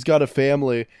who's got a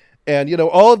family. And,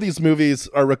 all of these movies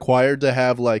are required to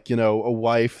have, like, a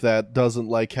wife that doesn't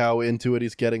like how into it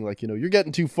he's getting. Like, you're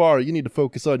getting too far. You need to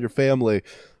focus on your family.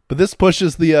 But this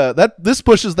pushes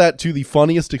that to the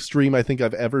funniest extreme I think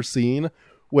I've ever seen,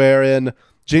 wherein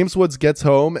James Woods gets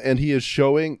home and he is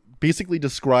basically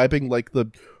describing, like, the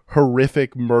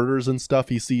horrific murders and stuff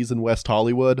he sees in West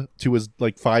Hollywood to his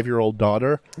like 5-year-old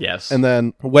daughter. Yes. And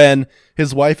then when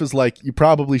his wife is like, you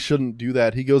probably shouldn't do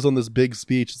that, he goes on this big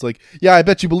speech. It's like, yeah, I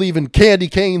bet you believe in candy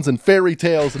canes and fairy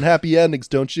tales and happy endings,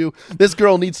 don't you? This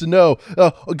girl needs to know.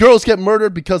 Girls get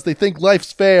murdered because they think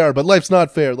life's fair, but life's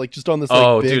not fair. Like, just on this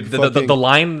like, big dude,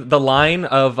 the line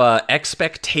of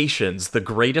expectations, the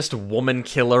greatest woman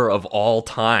killer of all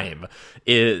time.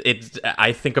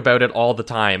 I think about it all the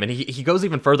time, and he goes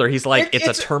even further. He's like, it's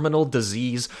a terminal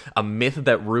disease, a myth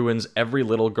that ruins every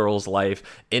little girl's life.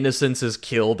 Innocence is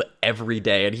killed every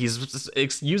day, and he's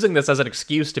using this as an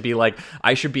excuse to be like,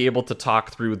 I should be able to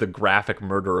talk through the graphic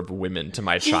murder of women to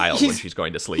my child when she's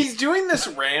going to sleep. He's doing this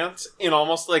rant in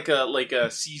almost like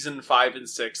a season 5 and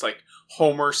 6, like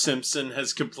Homer Simpson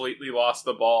has completely lost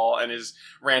the ball and is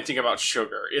ranting about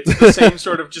sugar. It's the same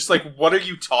sort of just like, what are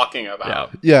you talking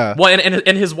about? Yeah. Well,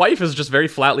 and his wife is just very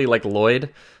flatly like,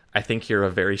 Lloyd, I think you're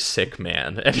a very sick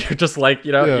man. And you're just like,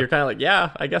 you're kind of like,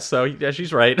 yeah, I guess so. Yeah,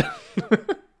 she's right.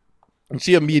 And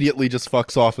she immediately just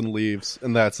fucks off and leaves,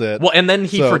 and that's it. Well, and then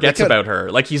he forgets about her.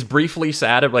 Like, he's briefly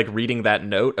sad of, like, reading that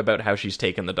note about how she's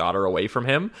taken the daughter away from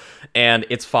him, and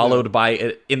it's followed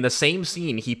by, in the same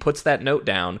scene, he puts that note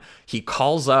down, he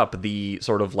calls up the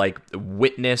sort of, like,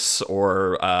 witness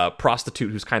or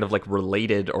prostitute who's kind of, like,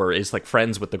 related or is, like,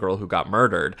 friends with the girl who got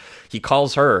murdered. He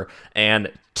calls her, and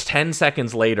 10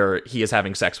 seconds later, he is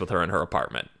having sex with her in her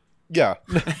apartment. Yeah.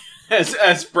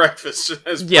 As breakfast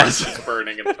is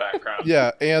burning in the background.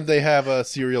 Yeah, and they have a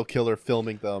serial killer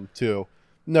filming them too.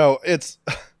 No, it's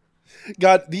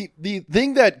God, the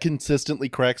thing that consistently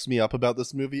cracks me up about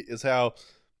this movie is how,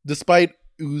 despite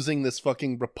oozing this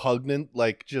fucking repugnant,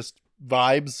 like, just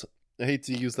vibes, I hate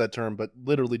to use that term, but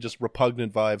literally just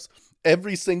repugnant vibes,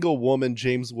 every single woman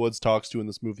James Woods talks to in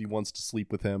this movie wants to sleep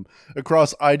with him,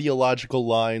 across ideological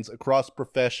lines, across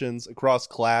professions, across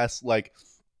class. Like,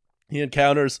 he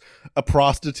encounters a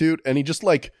prostitute, and he's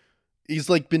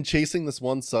like been chasing this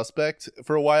one suspect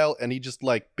for a while, and he just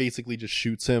like basically just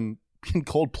shoots him in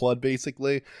cold blood,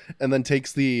 basically, and then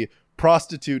takes the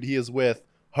prostitute he is with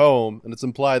home, and it's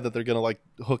implied that they're gonna like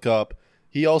hook up.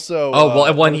 He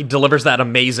also when he delivers that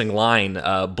amazing line,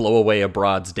 blow away a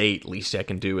broad's date, least I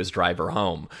can do is drive her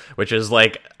home, which is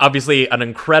like obviously an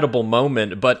incredible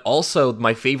moment, but also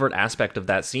my favorite aspect of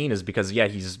that scene is because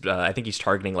he's I think he's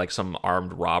targeting like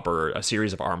a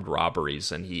series of armed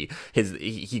robberies, and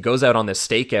he goes out on this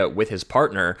stakeout with his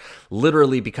partner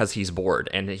literally because he's bored,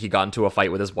 and he got into a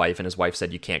fight with his wife, and his wife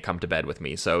said, you can't come to bed with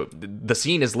me. So the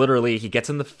scene is literally he gets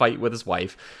in the fight with his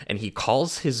wife, and he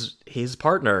calls his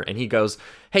partner, and he goes,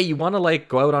 hey, you want to like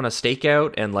go out on a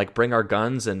stakeout and like bring our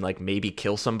guns and like maybe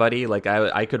kill somebody? Like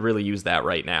I could really use that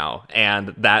right now.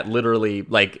 And that literally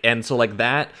like, and so like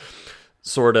that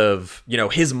sort of, you know,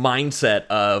 his mindset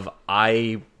of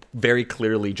I very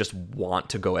clearly just want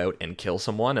to go out and kill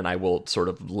someone, and I will sort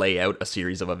of lay out a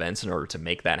series of events in order to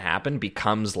make that happen,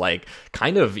 becomes like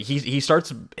kind of he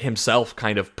starts himself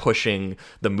kind of pushing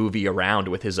the movie around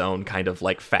with his own kind of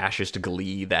like fascist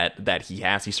glee that he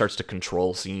has. He starts to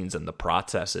control scenes and the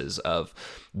processes of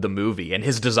the movie, and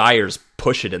his desires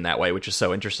push it in that way, which is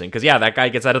so interesting. Because yeah, that guy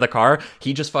gets out of the car,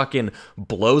 he just fucking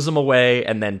blows him away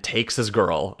and then takes his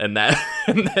girl, and that's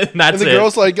and the it.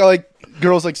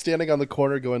 girl's like standing on the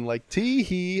corner going like tee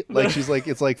hee, like she's like,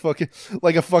 it's like fucking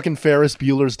like a fucking Ferris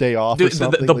Bueller's Day Off or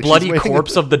something. The like bloody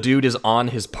corpse of the dude is on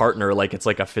his partner like it's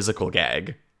like a physical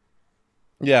gag.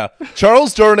 Yeah.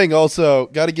 Charles Durning also,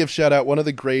 got to give shout out, one of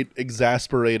the great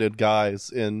exasperated guys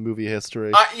in movie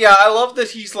history. Yeah, I love that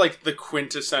he's like the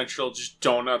quintessential just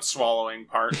donut swallowing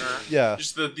partner. Yeah.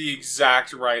 Just the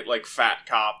exact right like fat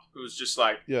cop who's just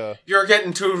like, yeah, you're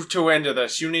getting too into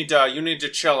this. You need to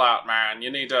chill out, man.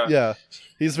 You need to. Yeah.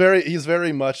 He's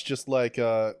very much just like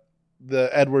the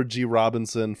Edward G.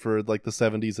 Robinson for like the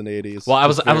 70s and 80s. Well, I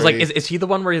was like, is he the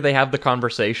one where they have the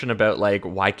conversation about like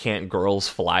why can't girls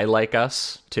fly like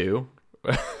us too?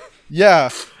 Yeah,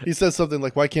 he says something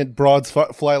like, why can't broads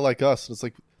fly like us? And it's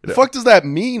like, the fuck does that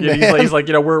mean, yeah, man? He's like,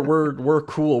 you know, we're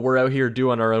cool. We're out here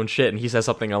doing our own shit. And he says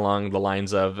something along the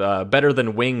lines of, better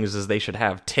than wings is they should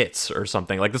have tits or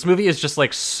something. Like, this movie is just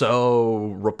like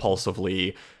so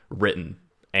repulsively written.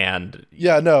 And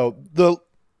yeah, no,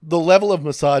 the level of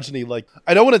misogyny, like,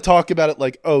 I don't want to talk about it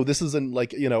like, oh, this isn't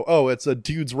like, you know, oh, it's a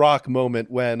dude's rock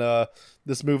moment when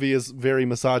this movie is very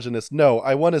misogynist. No,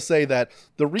 I want to say that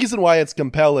the reason why it's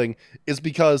compelling is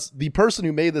because the person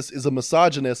who made this is a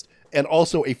misogynist and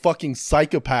also a fucking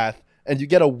psychopath, and you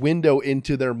get a window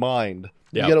into their mind.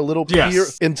 Yep. You get a little peer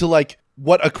into like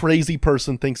what a crazy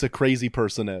person thinks a crazy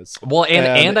person is. Well,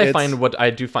 and I find what I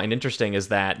do find interesting is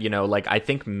that, you know, like I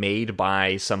think made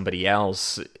by somebody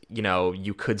else, you know,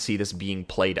 you could see this being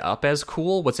played up as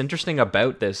cool. What's interesting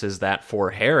about this is that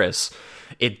for Harris,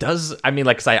 it does, I mean,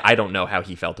 like, 'cause I don't know how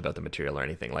he felt about the material or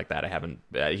anything like that. I haven't,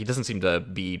 he doesn't seem to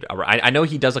be, I know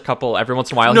he does a couple, every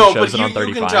once in a while he shows it on 35.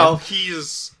 You can tell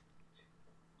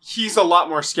he's a lot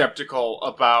more skeptical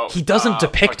about. He doesn't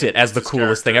depict it as the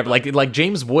coolest thing ever. Like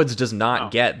James Woods does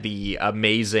not get the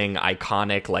amazing,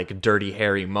 iconic, like Dirty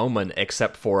Harry moment,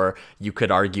 except for, you could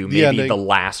argue, maybe the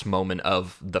last moment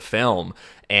of the film,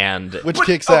 and which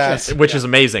kicks ass, which is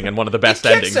amazing and one of the best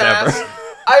endings ever.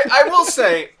 I will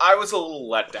say I was a little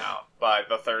let down by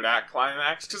the third act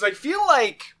climax because I feel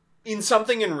like in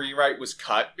Something in Rewrite was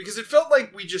cut because it felt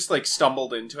like we just like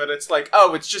stumbled into it. It's like,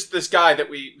 oh, it's just this guy that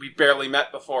we barely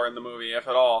met before in the movie, if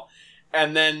at all.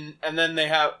 And then they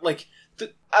have like,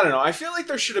 I don't know. I feel like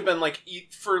there should have been like,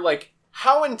 for like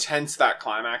how intense that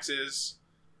climax is,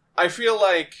 I feel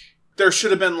like there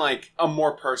should have been like a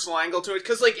more personal angle to it.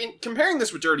 Cause like in comparing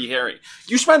this with Dirty Harry,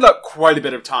 you spend up quite a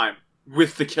bit of time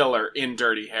with the killer in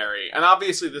Dirty Harry. And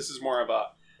obviously this is more of a,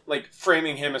 like,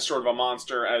 framing him as sort of a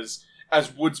monster as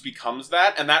Woods becomes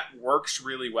that, and that works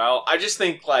really well. I just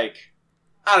think, like,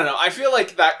 I don't know, I feel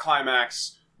like that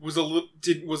climax was a little.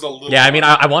 Yeah, I mean,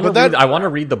 I want to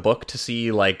read the book to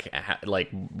see like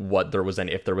what there was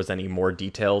if there was any more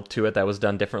detail to it that was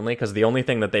done differently. Because the only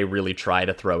thing that they really try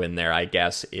to throw in there, I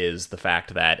guess, is the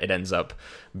fact that it ends up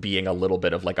being a little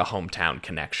bit of like a hometown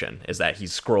connection. Is that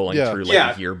he's scrolling through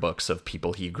like the yearbooks of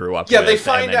people he grew up with. Yeah, they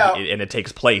find out, and it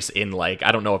takes place in like,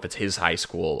 I don't know if it's his high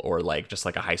school or like just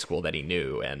like a high school that he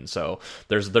knew. And so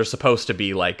there's supposed to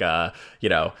be like a, you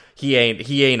know, he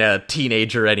ain't a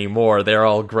teenager anymore. They're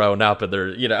all grown up and they're,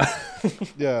 you know.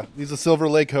 Yeah, he's a Silver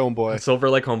Lake homeboy. Silver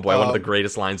Lake homeboy, one of the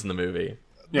greatest lines in the movie.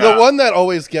 Yeah. The one that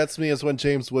always gets me is when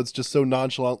James Woods just so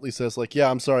nonchalantly says, like, yeah,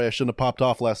 I'm sorry, I shouldn't have popped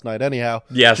off last night anyhow.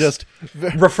 Yes. Just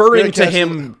referring to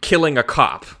him killing a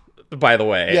cop, by the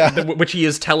way. Yeah. Which he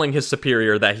is telling his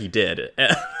superior that he did.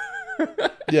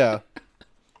 Yeah.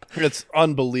 It's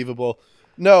unbelievable.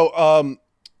 No,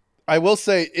 I will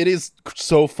say it is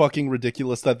so fucking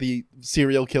ridiculous that the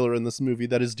serial killer in this movie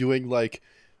that is doing, like,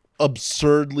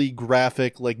 absurdly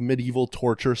graphic, like, medieval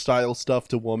torture style stuff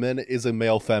to women is a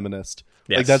male feminist.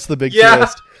 Yes. Like, that's the big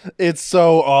twist. It's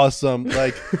so awesome.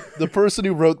 Like, the person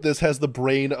who wrote this has the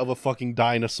brain of a fucking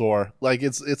dinosaur. Like,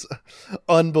 it's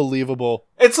unbelievable.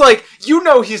 It's like, you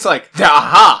know, he's like,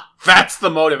 aha, that's the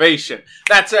motivation.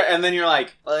 That's it. And then you're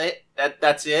like, what?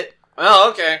 That's it? Oh,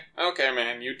 okay. Okay,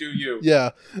 man, you do you. Yeah.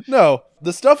 No,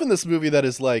 the stuff in this movie that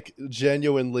is, like,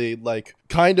 genuinely, like,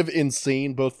 kind of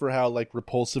insane, both for how, like,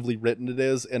 repulsively written it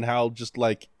is and how just,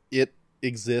 like, it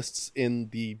exists in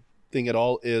the thing at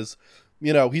all is,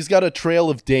 you know, he's got a trail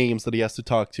of dames that he has to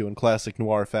talk to in classic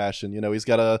noir fashion. You know, he's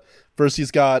got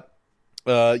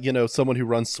you know, someone who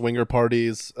runs swinger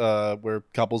parties where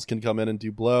couples can come in and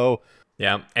do blow.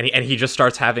 Yeah, and he just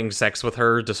starts having sex with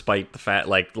her despite the fact,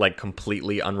 like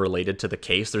completely unrelated to the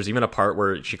case. There's even a part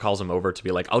where she calls him over to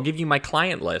be like, I'll give you my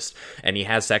client list, and he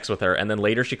has sex with her, and then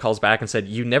later she calls back and said,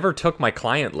 you never took my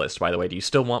client list, by the way. Do you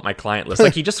still want my client list?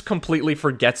 Like, he just completely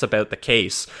forgets about the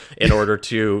case in order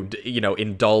to, you know,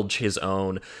 indulge his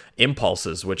own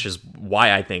impulses, which is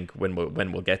why I think when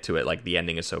we'll get to it, like, the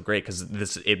ending is so great,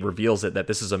 because it reveals that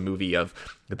this is a movie of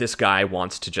this guy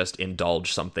wants to just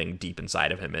indulge something deep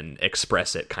inside of him and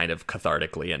express it kind of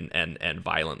cathartically and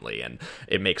violently, and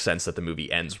it makes sense that the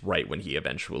movie ends right when he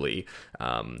eventually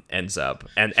ends up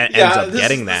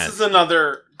getting that. This is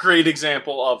another great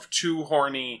example of too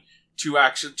horny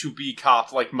to be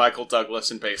cop, like Michael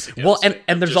Douglas in Basic Instinct. Well,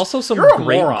 and there's also some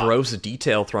great gross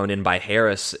detail thrown in by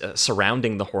Harris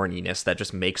surrounding the horniness that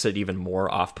just makes it even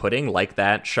more off-putting, like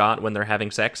that shot when they're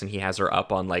having sex and he has her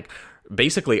up on, like,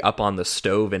 basically up on the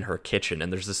stove in her kitchen,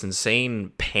 and there's this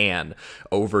insane pan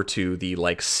over to the,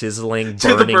 like, sizzling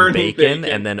burning bacon,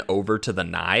 and then over to the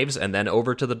knives, and then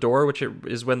over to the door, which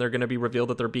is when they're going to be revealed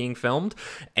that they're being filmed.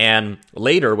 And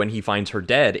later, when he finds her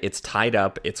dead, it's tied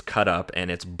up, it's cut up, and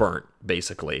it's burnt,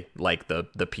 basically, like the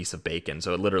piece of bacon.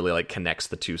 So it literally, like, connects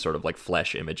the two sort of, like,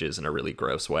 flesh images in a really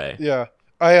gross way. Yeah.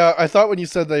 I thought when you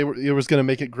said it was going to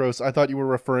make it gross, I thought you were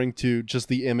referring to just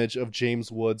the image of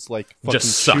James Woods, like, fucking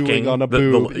just sucking chewing on a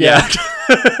boob. Yeah.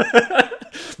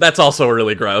 That's also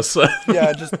really gross.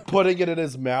 Yeah, just putting it in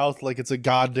his mouth like it's a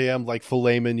goddamn, like,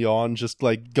 filet mignon, just,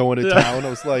 like, going to town.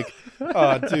 I was like,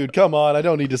 oh, dude, come on. I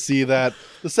don't need to see that.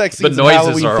 The sex scenes in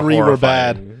Halloween 3 were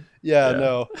bad. Yeah,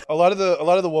 no. A lot of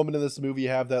the women in this movie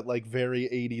have that, like, very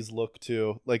 80s look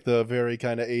too, like the very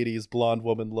kind of 80s blonde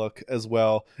woman look as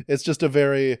well. It's just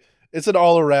it's an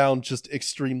all around just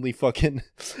extremely fucking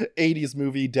 80s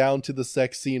movie, down to the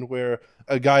sex scene where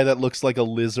a guy that looks like a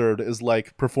lizard is,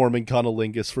 like, performing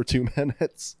cunnilingus for 2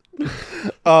 minutes.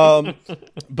 But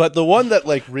the one that,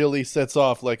 like, really sets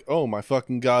off, like, oh my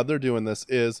fucking god, they're doing this,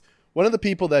 is one of the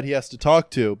people that he has to talk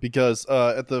to, because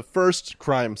at the first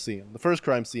crime scene,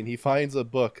 he finds a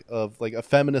book of, like, a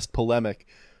feminist polemic.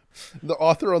 The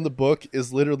author on the book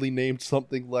is literally named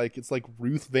something like, it's like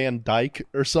Ruth Van Dyke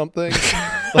or something.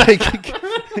 like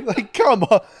come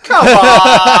on. Come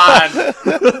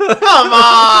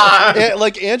on. And,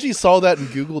 like, Angie saw that and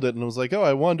Googled it and was like, oh,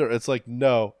 I wonder. It's like,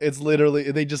 no, it's literally,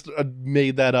 they just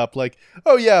made that up. Like,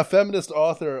 oh yeah, feminist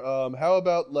author. How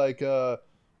about, like,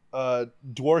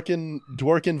 Dworkin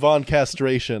von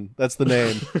Castration. That's the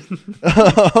name.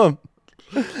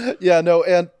 Yeah,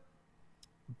 no,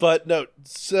 but no,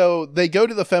 so they go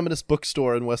to the feminist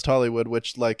bookstore in West Hollywood,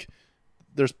 which, like,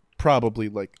 there's probably,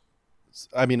 like,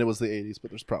 I mean, it was the 80s, but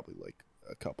there's probably, like,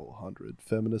 a couple hundred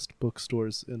feminist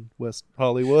bookstores in West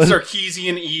Hollywood.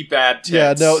 Sarkeesian E. Bad Tits.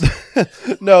 Yeah,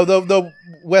 no, the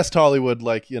West Hollywood,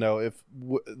 like, you know, if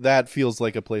that feels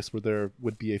like a place where there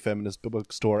would be a feminist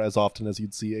bookstore as often as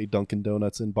you'd see a Dunkin'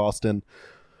 Donuts in Boston.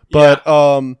 But,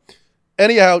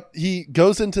 anyhow, he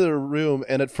goes into the room,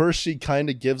 and at first she kind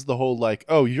of gives the whole, like,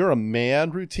 oh, you're a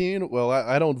man routine? Well,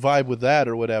 I don't vibe with that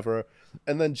or whatever.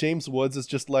 And then James Woods is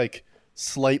just, like,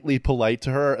 slightly polite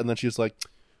to her, and then she's like,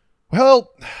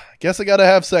 well, guess I gotta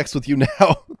have sex with you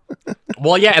now.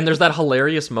 Well, yeah, and there's that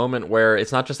hilarious moment where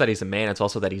it's not just that he's a man, it's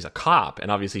also that he's a cop, and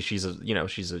obviously she's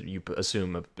you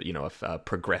assume a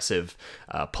progressive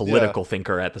political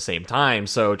thinker at the same time,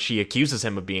 so she accuses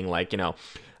him of being like, you know,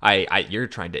 you're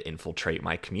trying to infiltrate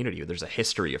my community. There's a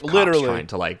history of cops trying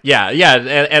to, like,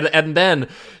 and then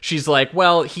she's like,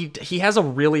 well, he has a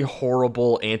really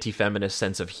horrible anti-feminist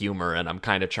sense of humor, and I'm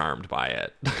kind of charmed by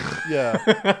it.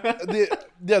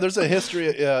 There's a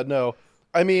history. Yeah, no,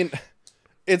 I mean,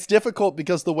 it's difficult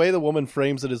because the way the woman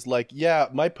frames it is like, yeah,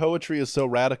 my poetry is so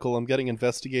radical, I'm getting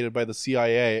investigated by the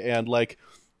CIA, and, like,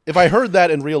 if I heard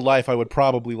that in real life, I would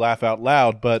probably laugh out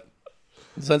loud, but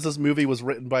since this movie was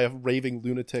written by a raving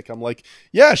lunatic, I'm like,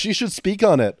 yeah, she should speak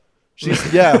on it.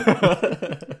 Yeah,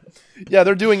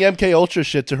 they're doing MK Ultra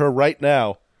shit to her right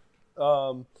now.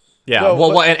 And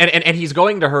he's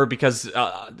going to her because,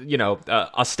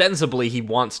 ostensibly he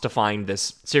wants to find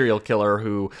this serial killer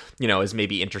who, you know, is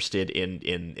maybe interested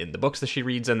in the books that she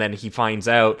reads, and then he finds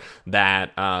out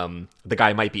that the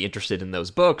guy might be interested in those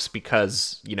books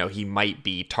because, you know, he might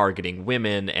be targeting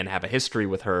women and have a history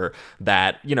with her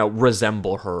that, you know,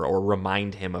 resemble her or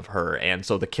remind him of her, and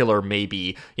so the killer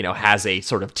maybe, you know, has a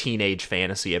sort of teenage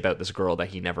fantasy about this girl that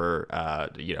he never,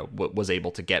 was able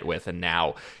to get with, and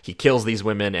now he kills these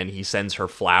women and he he sends her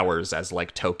flowers as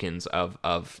like tokens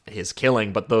of his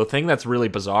killing. But the thing that's really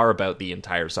bizarre about the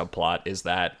entire subplot is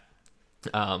that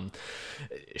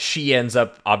she ends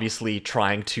up obviously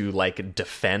trying to like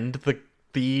defend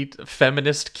the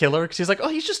feminist killer, because he's like, oh,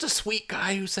 he's just a sweet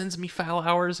guy who sends me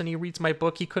flowers and he reads my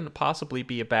book, he couldn't possibly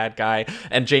be a bad guy.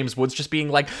 And James Woods just being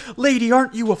like, lady,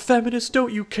 aren't you a feminist?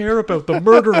 Don't you care about the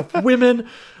murder of women?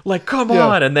 Like, come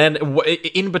on. And then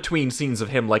in between scenes of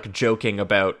him like joking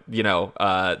about, you know,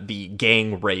 the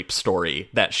gang rape story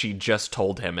that she just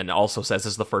told him, and also says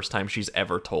this is the first time she's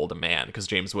ever told a man, because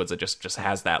James Woods just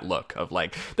has that look of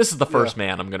like, this is the first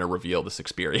man I'm going to reveal this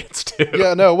experience to.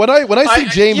 Yeah, no, when I see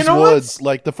James Woods,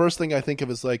 like the first thing I think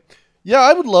of is like, yeah,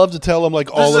 I would love to tell him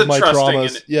like all of my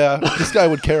traumas. Yeah, this guy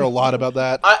would care a lot about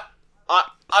that.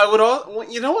 I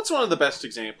would, you know what's one of the best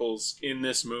examples in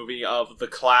this movie of the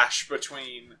clash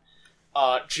between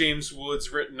James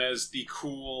Woods, written as the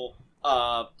cool,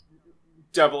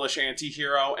 devilish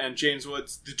anti-hero, and James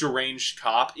Woods, the deranged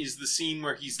cop, is the scene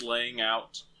where he's laying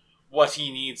out what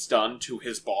he needs done to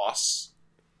his boss.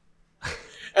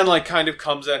 And like kind of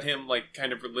comes at him like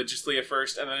kind of religiously at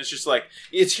first, and then it's just like,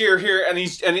 it's here, and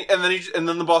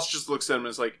then the boss just looks at him and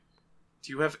is like,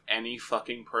 do you have any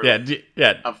fucking proof?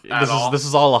 This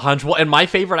is all a hunch. Well, and my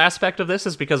favorite aspect of this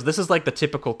is because this is like the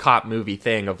typical cop movie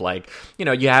thing of like, you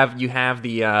know, you have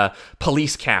the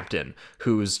police captain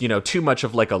who's, you know, too much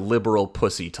of like a liberal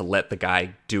pussy to let the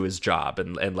guy do his job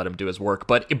and let him do his work.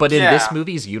 But in this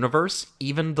movie's universe,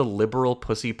 even the liberal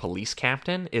pussy police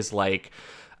captain is like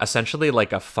essentially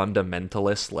like a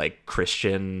fundamentalist, like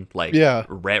Christian, like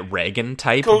Reagan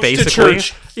type, goes basically. To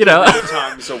church, you know,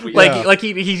 times a week. Like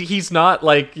he's not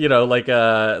like, you know, like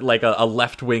a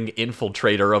left wing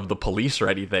infiltrator of the police or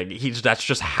anything. That's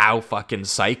just how fucking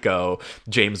psycho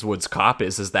James Woods cop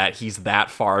is that he's that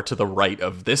far to the right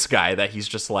of this guy that he's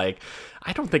just like,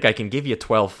 I don't think I can give you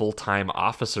 12 full-time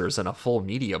officers and a full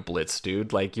media blitz,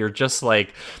 dude. Like, you're just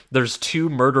like, there's two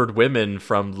murdered women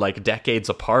from like decades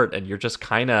apart, and you're just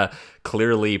kind of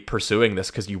clearly pursuing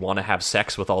this because you want to have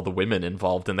sex with all the women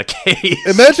involved in the case.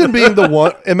 Imagine being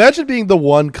the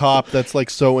one cop that's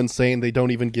like so insane they don't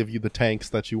even give you the tanks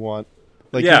that you want.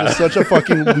 Like, you're just such a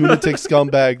fucking lunatic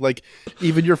scumbag. Like,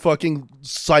 even your fucking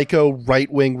psycho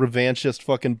right-wing revanchist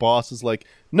fucking boss is like,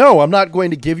 no, I'm not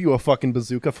going to give you a fucking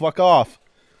bazooka. Fuck off.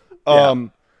 I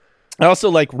also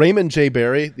like Raymond J.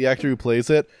 Barry, the actor who plays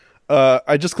it.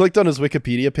 I just clicked on his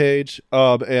Wikipedia page,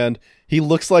 and he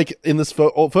looks like, in this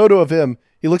photo of him,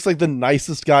 he looks like the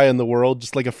nicest guy in the world,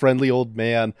 just like a friendly old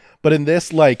man. But in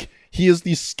this, like, he is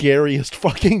the scariest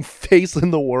fucking face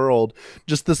in the world.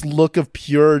 Just this look of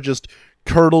pure, just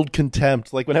curdled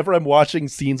contempt. Like, whenever I'm watching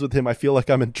scenes with him, I feel like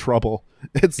I'm in trouble.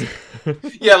 It's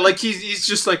like he's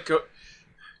just like,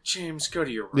 James, go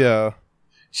to your room. Yeah.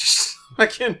 I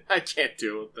can't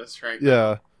deal with this right now.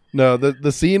 Yeah. No,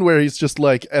 the scene where he's just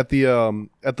like at the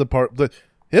part,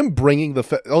 him bringing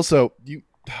also, you,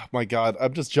 oh my God,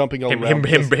 I'm just jumping all around.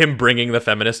 Him bringing the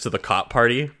feminists to the cop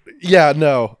party. Yeah,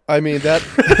 no, I mean that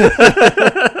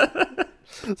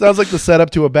sounds like the setup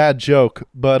to a bad joke,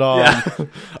 but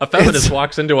a feminist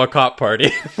walks into a cop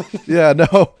party. Yeah,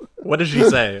 no. What did she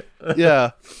say?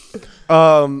 Yeah.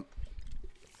 Oh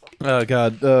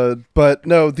God. But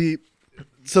no,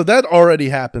 so that already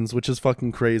happens, which is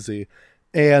fucking crazy.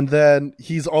 And then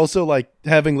he's also like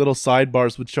having little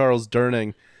sidebars with Charles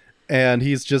Durning, and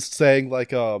he's just saying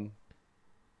like little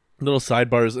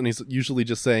sidebars, and he's usually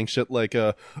just saying shit like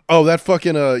oh, that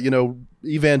fucking you know,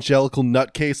 evangelical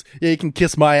nutcase, yeah, he can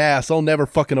kiss my ass, I'll never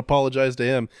fucking apologize to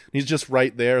him. And he's just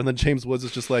right there, and then James Woods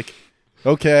is just like,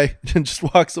 okay, and just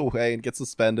walks away and gets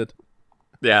suspended.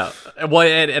 Yeah, well,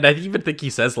 and I even think he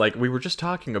says like, we were just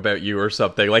talking about you or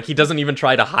something. Like, he doesn't even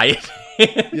try to hide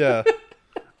it. Yeah.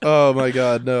 Oh my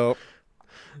God, no.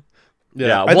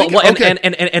 Yeah,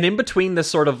 and in between this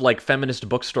sort of like feminist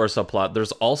bookstore subplot,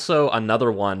 there's also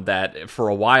another one that for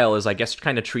a while is, I guess,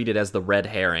 kind of treated as the red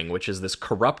herring, which is this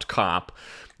corrupt cop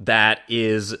that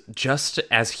is, just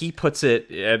as he puts it,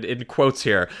 in quotes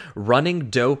here, running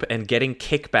dope and getting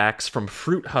kickbacks from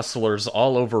fruit hustlers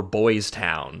all over Boys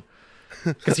Town.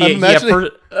 I'm not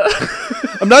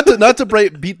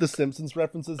to beat the Simpsons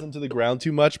references into the ground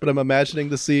too much, but I'm imagining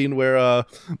the scene where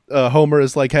Homer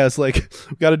is like, has like,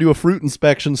 we got to do a fruit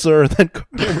inspection, sir. And then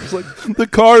Homer's like, the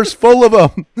car's full of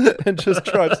them, and just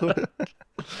drives away.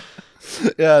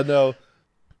 Yeah, no,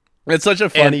 it's such a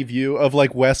funny view of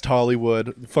like West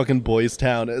Hollywood, fucking Boys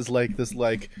Town, as like this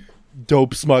like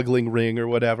dope smuggling ring or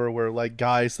whatever, where like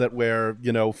guys that wear,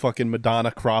 you know, fucking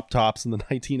Madonna crop tops in the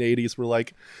 1980s were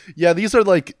like, yeah, these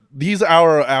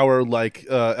are our like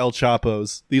El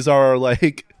Chapos. These are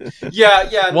like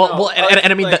Yeah. Well,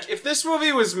 and I mean, like, if this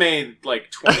movie was made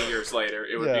like 20 years later,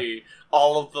 it would be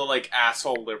all of the like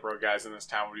asshole liberal guys in this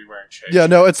town would be wearing shades. Yeah,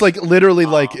 no, it's like literally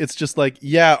like it's just like,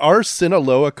 yeah, our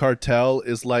Sinaloa cartel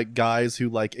is like guys who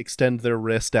like extend their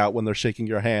wrist out when they're shaking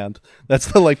your hand. That's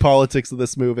the like politics of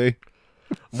this movie.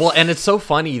 Well, and it's so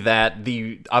funny that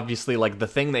obviously like the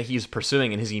thing that he's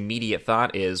pursuing and his immediate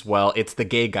thought is, well, it's the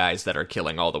gay guys that are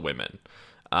killing all the women.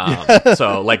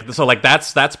 So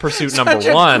that's pursuit number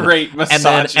one. Great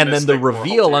and then the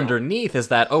reveal underneath is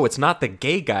that, oh, it's not the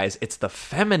gay guys, it's the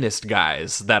feminist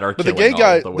guys that are killing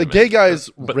all the women. The gay guys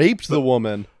raped the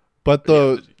woman, but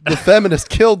the feminist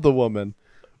killed the woman.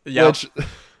 Yeah. Which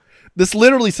this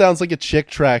literally sounds like a chick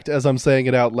tract as I'm saying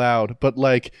it out loud, but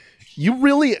like you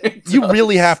really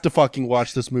have to fucking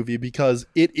watch this movie because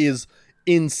it is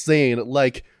insane.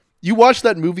 Like, you watch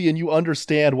that movie and you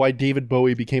understand why David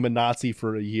Bowie became a Nazi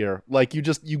for a year. Like, you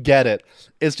get it.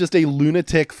 It's just a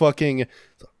lunatic fucking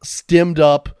stimmed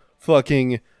up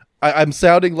fucking... I'm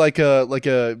sounding like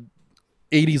a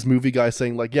 80s movie guy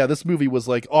saying like, yeah, this movie was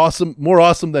like awesome, more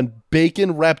awesome than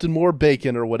bacon wrapped in more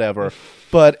bacon or whatever.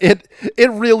 But it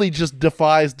really just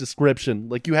defies description.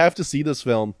 Like, you have to see this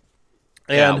film.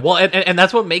 Yeah, well, and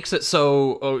that's what makes it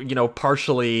so, you know,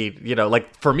 partially, you know,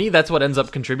 like, for me, that's what ends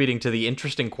up contributing to the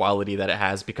interesting quality that it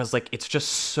has, because, like, it's just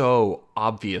so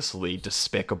obviously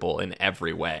despicable in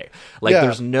every way. Like,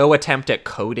 there's no attempt at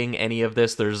coding any of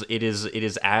this. It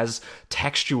is as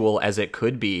textual as it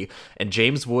could be, and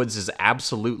James Woods is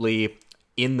absolutely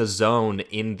in the zone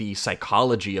in the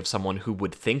psychology of someone who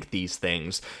would think these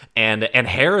things, and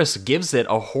Harris gives it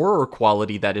a horror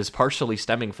quality that is partially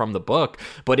stemming from the book,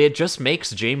 but it just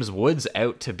makes James Woods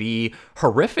out to be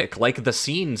horrific. Like, the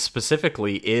scene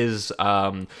specifically is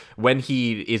when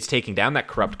he is taking down that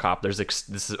corrupt cop. There's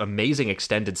this amazing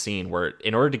extended scene where,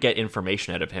 in order to get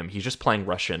information out of him, he's just playing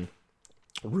Russian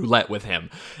roulette with him,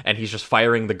 and he's just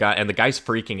firing the guy, and the guy's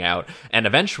freaking out, and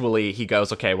eventually he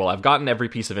goes, okay, well, I've gotten every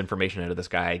piece of information out of this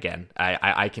guy again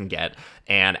I can get,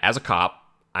 and as a cop,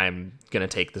 I'm gonna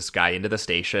take this guy into the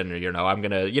station, or, I'm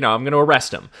gonna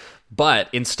arrest him. But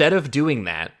instead of doing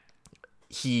that,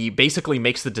 he basically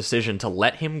makes the decision to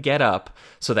let him get up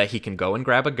so that he can go and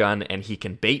grab a gun, and he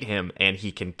can bait him, and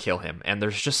he can kill him. And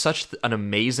there's just such an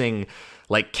amazing,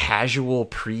 like, casual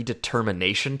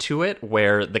predetermination to it,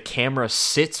 where the camera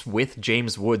sits with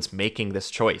James Woods making this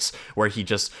choice, where he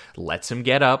just lets him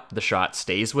get up, the shot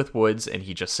stays with Woods, and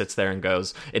he just sits there and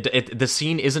goes. The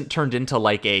scene isn't turned into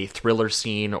like a thriller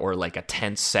scene or like a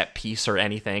tense set piece or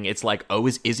anything. It's like, oh,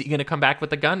 is he going to come back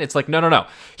with the gun? It's like, no.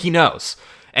 He knows.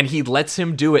 And he lets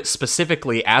him do it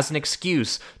specifically as an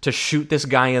excuse to shoot this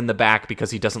guy in the back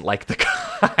because he doesn't like the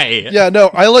guy. Yeah, no,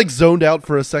 I like zoned out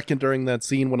for a second during that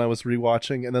scene when I was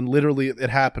rewatching, and then literally it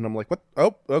happened. I'm like, what?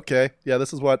 Oh, okay. Yeah,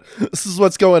 this is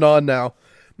what's going on now.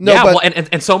 No, yeah, but... well,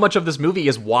 and so much of this movie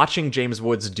is watching James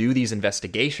Woods do these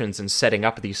investigations and setting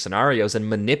up these scenarios and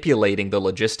manipulating the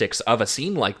logistics of a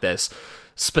scene like this,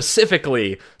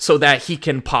 specifically so that he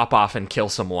can pop off and kill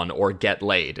someone or get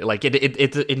laid. Like, it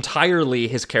entirely,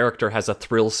 his character has a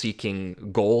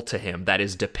thrill-seeking goal to him that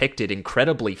is depicted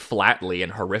incredibly flatly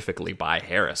and horrifically by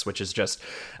Harris, which is just,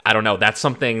 I don't know, that's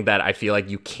something that I feel like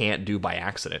you can't do by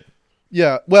accident.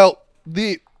 Yeah, well,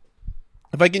 if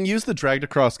I can use the Dragged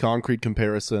Across Concrete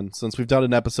comparison, since we've done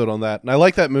an episode on that, and I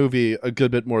like that movie a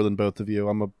good bit more than both of you.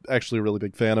 I'm actually a really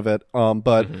big fan of it,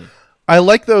 but I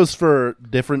like those for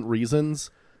different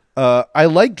reasons. I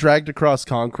like Dragged Across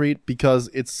Concrete because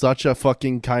it's such a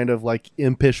fucking kind of like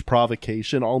impish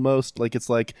provocation almost. Like, it's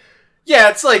like... Yeah,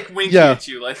 it's like winking at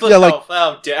you. Like, look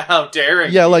how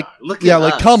daring yeah, like, look yeah, at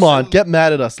like, us. come on, get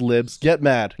mad at us, libs. Get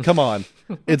mad. Come on.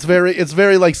 It's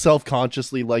very like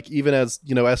self-consciously, like, even as,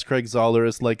 S. Craig Zoller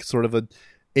is like sort of a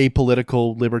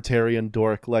apolitical libertarian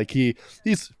dork. Like, he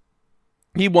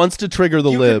wants to trigger the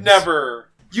libs.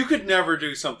 You could never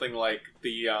do something like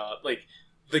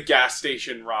the gas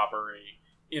station robbery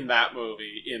in that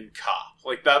movie in Cop.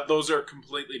 Like, that, those are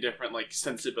completely different, like,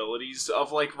 sensibilities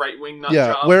of, like, right-wing nut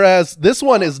job. Whereas this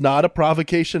one is not a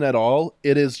provocation at all.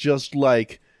 It is just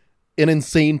like an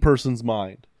insane person's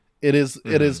mind. It is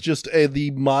just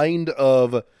the mind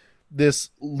of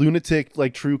this lunatic,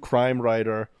 like, true crime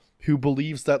writer who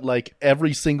believes that, like,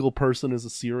 every single person is a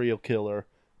serial killer,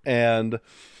 and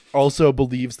also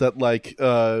believes that, like,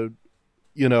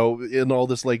 in all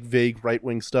this, like, vague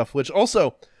right-wing stuff, which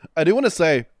also, I do want to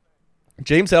say,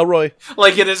 James Ellroy.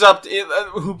 Like it is up to,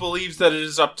 who believes that it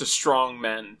is up to strong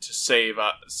men to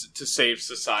save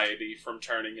society from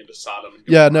turning into Sodom and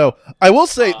Gomorrah. Yeah, no. I will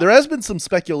say there has been some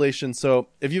speculation. So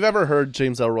if you've ever heard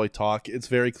James Ellroy talk, it's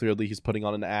very clearly he's putting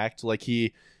on an act. Like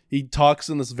he talks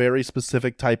in this very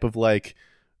specific type of like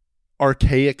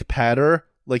archaic patter.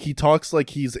 Like he talks like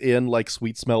he's in like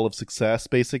Sweet Smell of Success,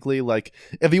 basically. Like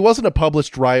if he wasn't a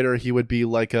published writer, he would be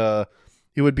like the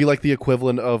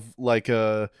equivalent of like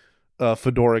a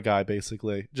Fedora guy,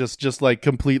 basically. Just like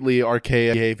completely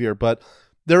archaic behavior. But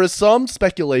there is some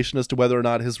speculation as to whether or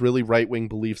not his really right-wing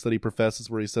beliefs that he professes,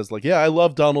 where he says like, yeah, I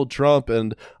love Donald Trump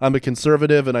and I'm a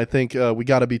conservative and I think we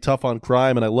got to be tough on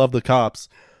crime and I love the cops.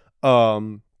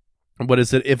 What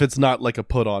is it? If it's not like a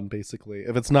put on, basically,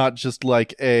 if it's not just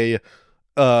like a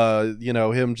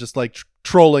him just like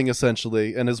trolling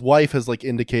essentially, and his wife has like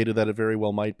indicated that it very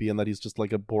well might be, and that he's just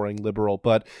like a boring liberal.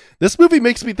 But this movie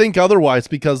makes me think otherwise,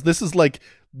 because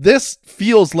this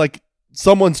feels like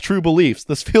someone's true beliefs.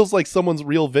 This feels like someone's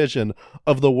real vision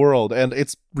of the world, and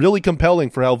it's really compelling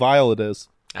for how vile it is.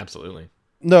 Absolutely.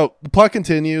 No, the plot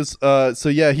continues. So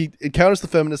yeah, he encounters the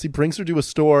feminist. He brings her to a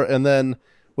store, and then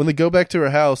when they go back to her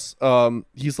house,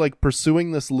 he's like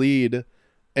pursuing this lead,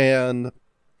 and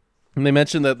they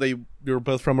mention that they were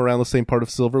both from around the same part of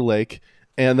Silver Lake,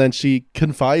 and then she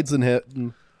confides in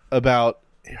him about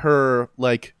her,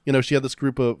 like, you know, she had this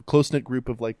close-knit group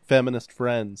of like feminist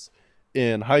friends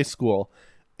in high school,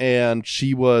 and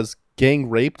she was gang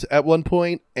raped at one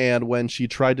point, and when she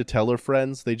tried to tell her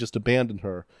friends, they just abandoned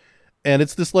her. And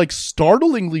it's this like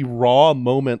startlingly raw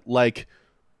moment. Like,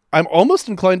 I'm almost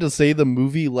inclined to say the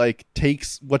movie like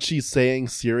takes what she's saying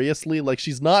seriously. Like,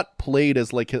 she's not played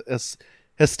as like a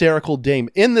hysterical dame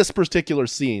in this particular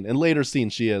scene. In later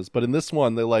scenes she is, but in this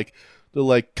one they're like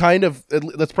kind of,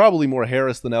 that's probably more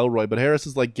Harris than Ellroy, but Harris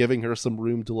is like giving her some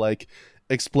room to like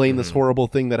explain this horrible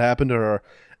thing that happened to her.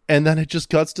 And then it just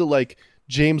cuts to like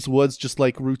James Woods just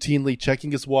like routinely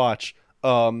checking his watch.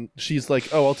 She's like,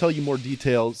 oh, I'll tell you more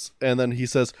details, and then he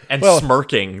says, and well,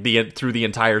 smirking through the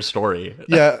entire story.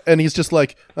 Yeah, and he's just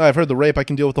like, oh, I've heard the rape, I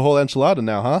can deal with the whole enchilada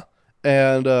now, huh?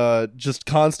 And just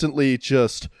constantly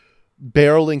just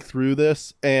barreling through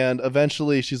this, and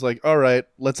eventually she's like, all right,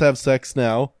 let's have sex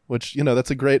now, which, you know,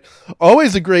 that's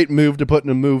always a great move to put in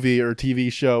a movie or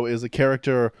TV show, is a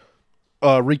character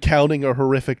recounting a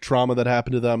horrific trauma that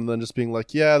happened to them, and then just being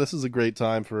like, yeah, this is a great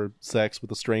time for sex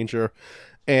with a stranger.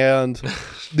 And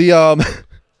the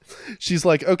she's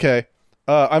like, okay,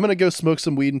 I'm gonna go smoke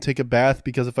some weed and take a bath,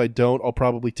 because if I don't, I'll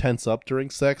probably tense up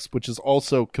during sex, which is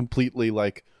also completely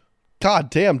like, god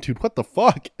damn, dude, what the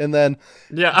fuck? And then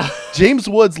yeah, James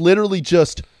Woods literally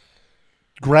just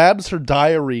grabs her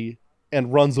diary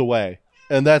and runs away,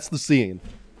 and that's the scene.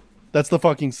 That's the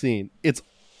fucking scene. It's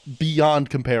beyond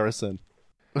comparison.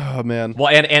 Oh man.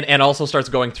 Well, and also starts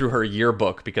going through her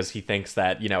yearbook, because he thinks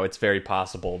that, you know, it's very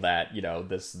possible that, you know,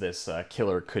 this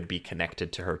killer could be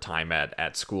connected to her time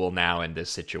at school now in this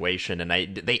situation, and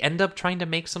they end up trying to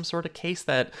make some sort of case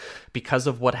that because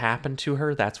of what happened to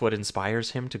her, that's what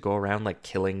inspires him to go around like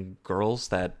killing girls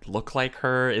that look like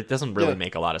her. It doesn't really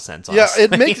make a lot of sense. Honestly.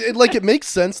 Yeah, it makes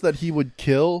sense that he would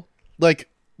kill. Like,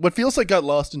 what feels like got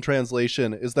lost in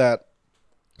translation is that,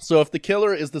 so if the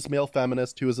killer is this male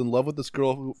feminist who is in love with this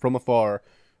girl from afar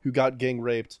who got gang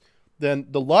raped, then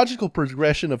the logical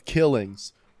progression of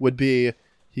killings would be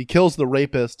he kills the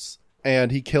rapists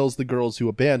and he kills the girls who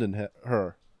abandoned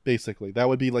her, basically. That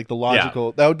would be like the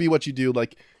logical, that would be what you do,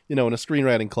 like, you know, in a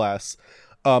screenwriting class.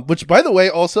 Which, by the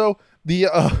way, also, the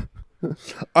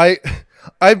I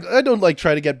don't like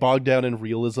try to get bogged down in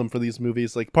realism for these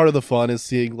movies. Like, part of the fun is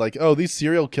seeing like, oh, these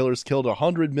serial killers killed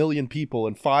 100 million people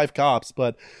and 5 cops.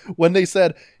 But when they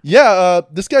said, yeah,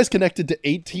 this guy's connected to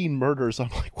 18 murders, I'm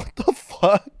like, what the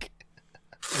fuck?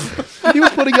 He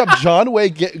was putting up John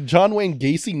Wayne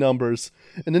Gacy numbers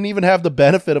and didn't even have the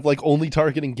benefit of like only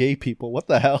targeting gay people. What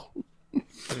the hell?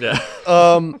 Yeah.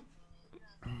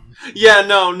 Yeah,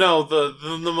 no,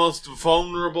 the most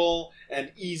vulnerable and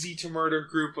easy to murder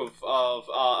group of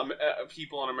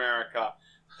people in America.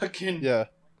 Fucking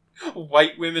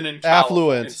white women in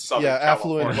California.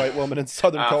 Affluent white women in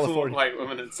Southern California. White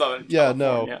women in Southern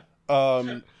California.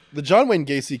 No. The John Wayne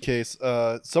Gacy case,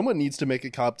 someone needs to make a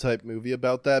cop type movie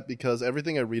about that, because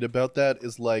everything I read about that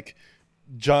is like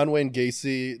John Wayne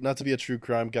Gacy, not to be a true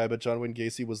crime guy, but John Wayne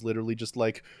Gacy was literally just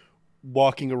like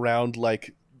walking around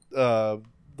like the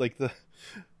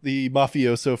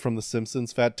mafioso from The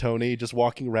Simpsons, Fat Tony, just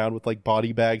walking around with like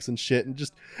body bags and shit, and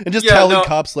just telling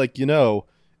cops like, you know,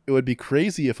 it would be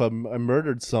crazy if I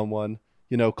murdered someone.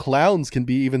 You know, clowns can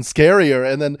be even scarier.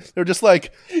 And then they're just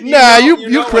like, nah,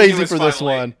 you crazy for this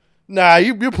one. Nah,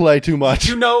 you play too much.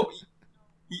 You know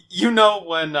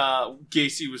when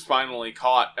Gacy was finally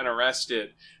caught and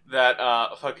arrested, that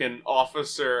fucking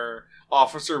Officer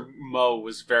Mo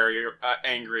was very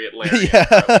angry at Larry.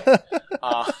 Yeah.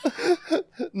 Uh,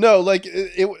 No, like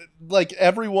it like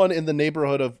everyone in the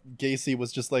neighborhood of Gacy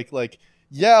was just like,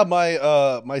 yeah,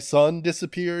 my son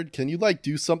disappeared. Can you like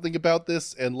do something about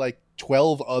this? And like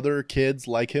 12 other kids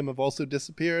like him have also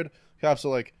disappeared. Cops are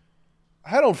like,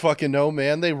 I don't fucking know,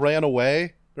 man. They ran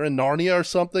away. They're in Narnia or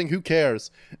something. Who cares?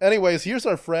 Anyways, here's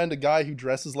our friend, a guy who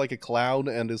dresses like a clown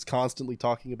and is constantly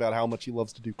talking about how much he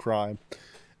loves to do crime.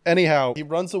 Anyhow, he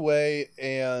runs away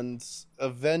and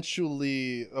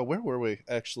eventually... where were we,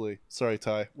 actually? Sorry,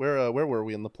 Ty. Where were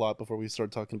we in the plot before we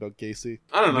started talking about Gacy?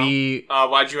 I don't know.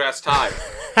 Why'd you ask Ty?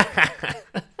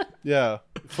 Yeah.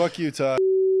 Fuck you, Ty.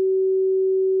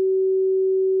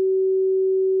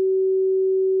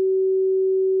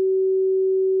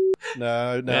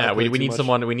 No, Yeah, we need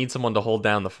someone. We need someone to hold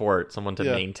down the fort. Someone to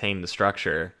maintain the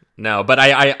structure. No, but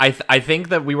I think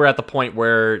that we were at the point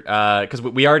where because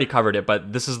we already covered it,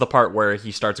 but this is the part where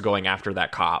he starts going after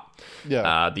that cop,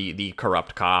 the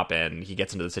corrupt cop, and he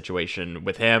gets into the situation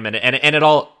with him, and it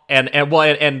all and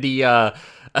the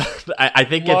I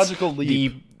think logical it's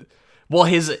leap. Well,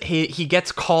 he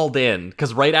gets called in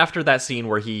because right after that scene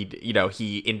where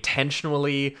he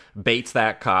intentionally baits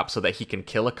that cop so that he can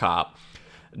kill a cop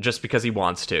just because he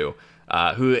wants to,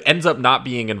 who ends up not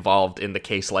being involved in the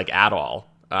case like at all.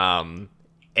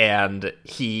 And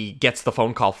he gets the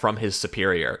phone call from his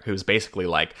superior, who's basically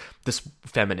like, this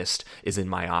feminist is in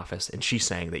my office and she's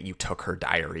saying that you took her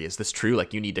diary. Is this true?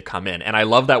 Like, you need to come in. And I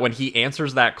love that when he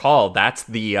answers that call, that's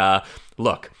the,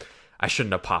 look, I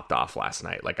shouldn't have popped off last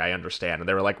night. Like, I understand. And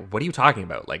they were like, what are you talking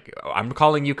about? Like, I'm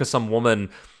calling you because some woman,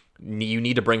 you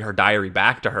need to bring her diary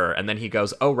back to her. And then he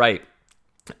goes, oh, right.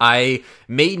 I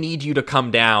may need you to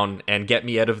come down and get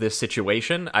me out of this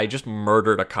situation. I just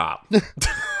murdered a cop.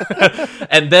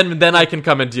 And then I can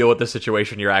come and deal with the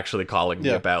situation you're actually calling me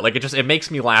about. Like, it makes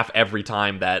me laugh every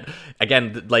time that,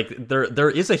 again, like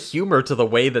there is a humor to the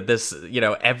way that this,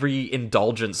 every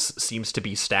indulgence seems to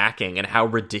be stacking and how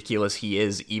ridiculous he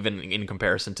is even in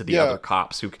comparison to the other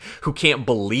cops who can't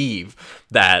believe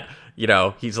that.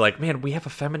 He's like, man, we have a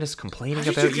feminist complaining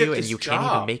about you and you can't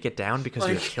even make it down because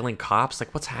you're killing cops.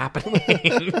 Like, what's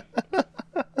happening?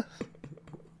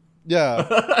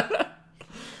 Yeah.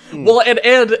 Well, and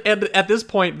at this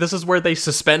point, this is where they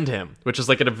suspend him, which is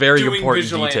like a very important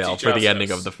detail for the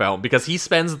ending of the film, because he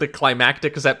spends the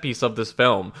climactic set piece of this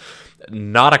film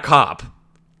not a cop.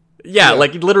 Yeah,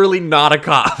 like literally not a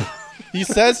cop. He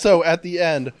says so at the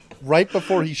end. Right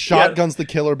before he shotguns the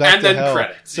killer back and to then hell,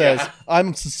 credits, says,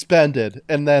 I'm suspended,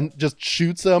 and then just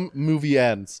shoots him, movie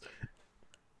ends.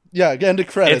 Yeah, again to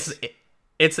credits.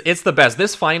 It's the best.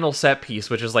 This final set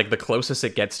piece, which is like the closest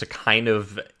it gets to kind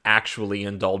of actually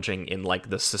indulging in like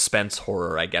the suspense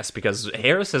horror, I guess, because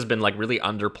Harris has been like really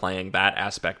underplaying that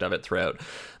aspect of it throughout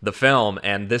the film,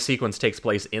 and this sequence takes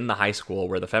place in the high school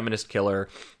where the feminist killer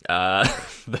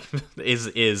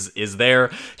is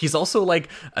there. He's also like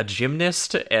a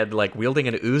gymnast and like wielding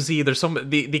an Uzi. There's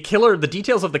the killer. The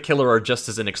details of the killer are just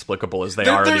as inexplicable as they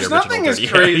are in the original. Nothing as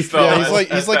crazy though.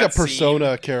 Yeah, he's like a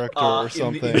Persona character or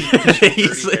something.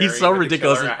 He's so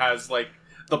ridiculous. The killer has like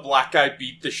the black guy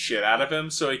beat the shit out of him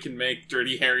so he can make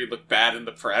Dirty Harry look bad in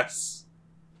the press.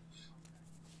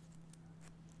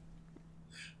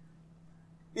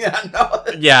 Yeah, no.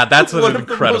 Yeah, that's an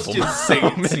incredible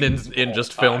moment in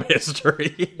just film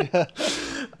history.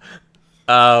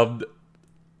 Yeah.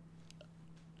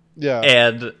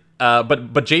 And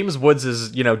but James Woods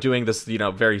is, doing this,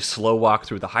 very slow walk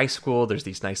through the high school. There's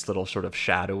these nice little sort of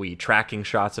shadowy tracking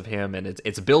shots of him, and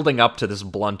it's building up to this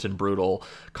blunt and brutal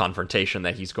confrontation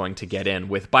that he's going to get in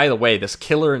with, by the way, this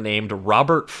killer named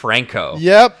Robert Franco.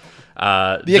 Yep.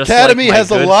 The Academy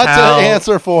has a lot to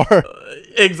answer for.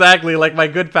 Exactly, like my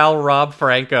good pal Rob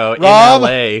Franco in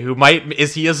LA,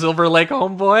 is he a Silver Lake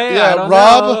homeboy? Yeah,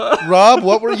 Rob,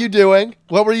 what were you doing?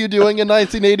 What were you doing in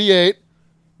 1988?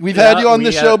 We've had you on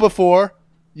the show before.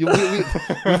 We've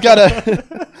got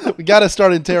to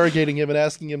start interrogating him and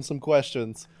asking him some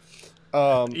questions.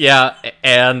 And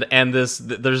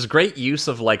there's great use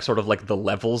of like sort of like the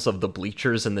levels of the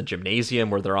bleachers in the gymnasium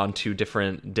where they're on two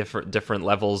different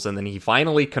levels, and then he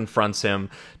finally confronts him,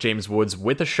 James Woods,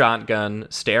 with a shotgun,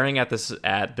 staring at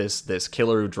this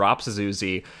killer who drops his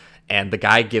Uzi, and the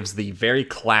guy gives the very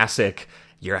classic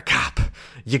you're a cop.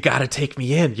 You gotta take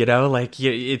me in, like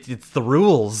it's the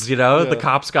rules, the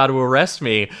cops got to arrest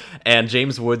me. And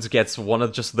James Woods gets one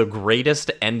of just the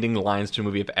greatest ending lines to a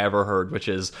movie I've ever heard, which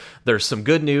is, there's some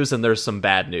good news and there's some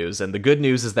bad news. And the good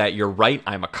news is that you're right,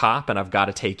 I'm a cop and I've got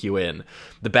to take you in.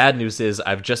 The bad news is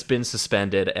I've just been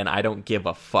suspended and I don't give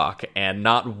a fuck. And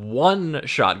not one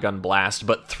shotgun blast,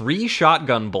 but 3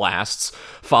 shotgun blasts,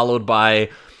 followed by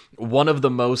one of the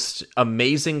most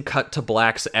amazing cut to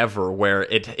blacks ever, where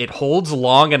it holds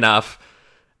long enough.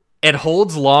 It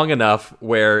holds long enough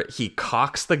where he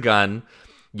cocks the gun.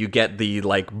 You get the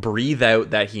breathe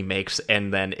out that he makes,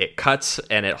 and then it cuts,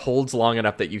 and it holds long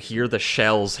enough that you hear the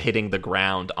shells hitting the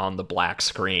ground on the black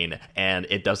screen, and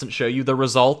it doesn't show you the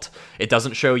result. It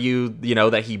doesn't show you,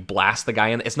 that he blasts the guy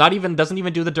in. It's doesn't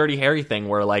even do the Dirty Harry thing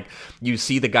where you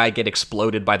see the guy get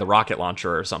exploded by the rocket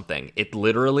launcher or something. It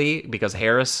literally, because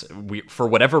Harris, for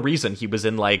whatever reason, he was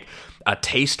in a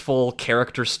tasteful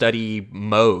character study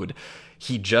mode.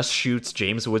 He just shoots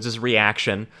James Woods'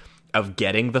 reaction of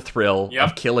getting the thrill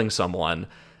of killing someone,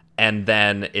 and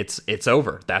then it's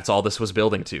over. That's all this was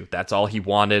building to. That's all he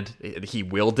wanted. He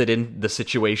willed it in the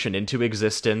situation into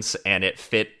existence, and it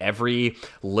fit every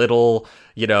little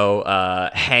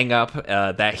hang up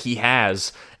that he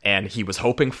has, and he was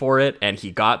hoping for it, and he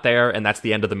got there, and that's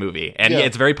the end of the movie. And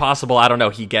it's very possible, I don't know,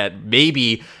 he get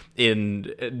maybe,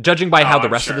 in judging by how the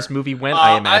rest of this movie went,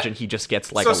 I imagine he just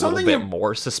gets a little bit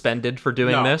more suspended for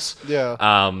doing this.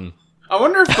 I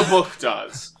wonder if the book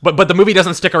does. But the movie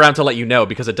doesn't stick around to let you know,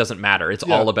 because it doesn't matter. It's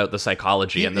all about the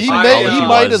psychology, and the he psychology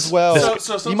might as well.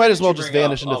 He might as well just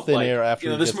vanish into thin air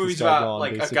after this movie's about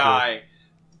basically. a guy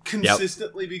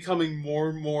consistently becoming more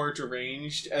and more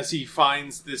deranged as he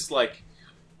finds this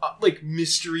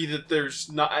mystery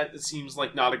that it seems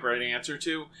like not a great answer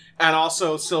to. And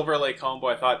also Silver Lake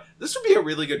Homeboy, I thought this would be a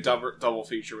really good double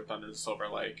feature with Under the Silver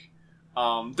Lake.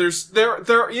 There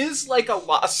is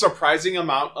a surprising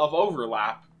amount of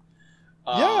overlap.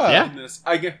 In this,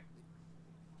 I get.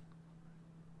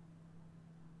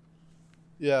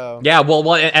 Yeah.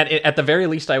 Well, at the very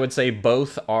least, I would say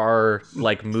both are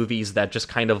movies that just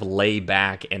kind of lay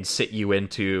back and sit you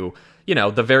into,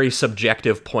 the very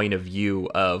subjective point of view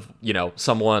of,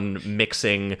 someone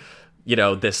mixing,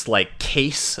 this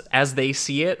case as they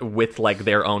see it with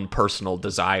their own personal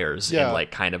desires in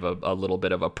kind of a little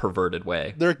bit of a perverted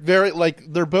way. They're very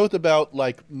they're both about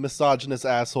misogynist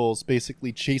assholes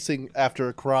basically chasing after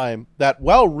a crime that,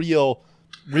 while real,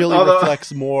 really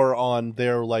reflects more on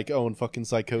their own fucking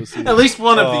psychosis. At least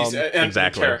one of these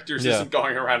characters isn't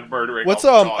going around murdering. What's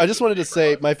I just wanted to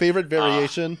say my favorite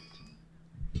variation.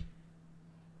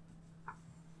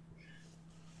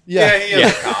 Yeah, he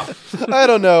is a cop. I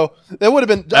don't know. That would have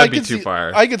been. That'd be too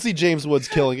far. I could see James Woods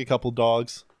killing a couple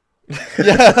dogs.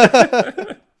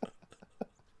 Yeah.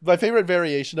 My favorite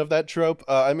variation of that trope.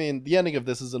 The ending of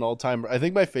this is an all-timer. I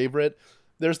think my favorite.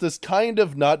 There's this kind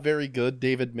of not very good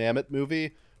David Mamet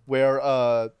movie where,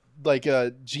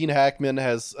 Gene Hackman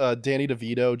has Danny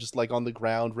DeVito just on the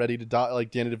ground, ready to die.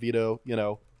 Danny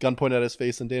DeVito, gun pointed at his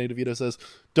face, and Danny DeVito says,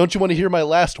 "Don't you want to hear my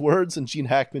last words?" And Gene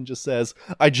Hackman just says,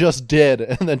 "I just did,"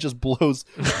 and then just blows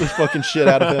the fucking shit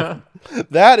out of him.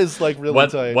 That is really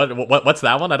tight. What's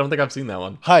that one? I don't think I've seen that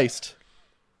one. Heist.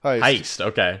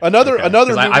 Okay. Another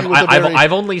movie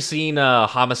I've only seen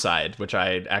Homicide, which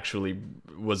I actually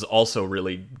was also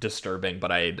really disturbing,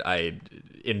 but I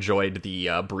enjoyed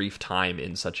the brief time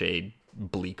in such a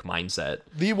bleak mindset.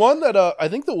 The one that I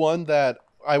think the one that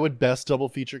I would best double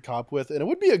feature cop with, and it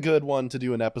would be a good one to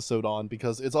do an episode on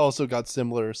because it's also got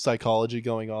similar psychology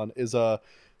going on, is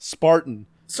Spartan.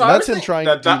 So that's him trying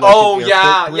to do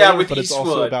with but Eastwood. It's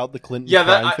also about the Clinton.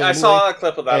 Yeah, I saw a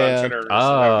clip of that on Twitter.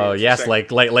 Oh yes, like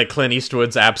Clint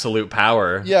Eastwood's absolute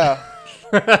power. Yeah.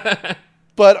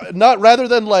 But not rather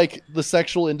than the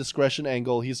sexual indiscretion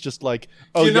angle, he's just they're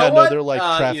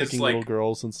trafficking little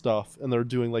girls and stuff, and they're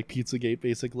doing Pizzagate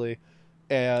basically.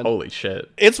 And holy shit,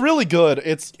 it's really good.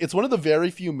 It's one of the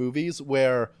very few movies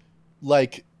where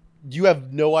you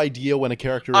have no idea when a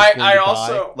character is going to die.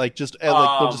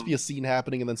 There'll just be a scene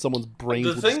happening and then someone's brains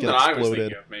will just get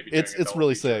exploded. It's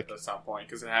really sick at some point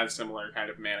because it has similar kind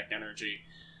of manic energy.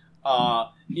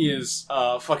 Is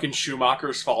fucking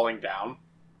Schumacher's Falling Down.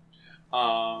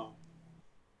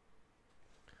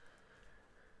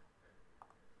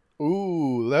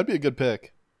 Ooh, that'd be a good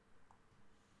pick.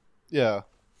 Yeah.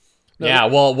 No, yeah,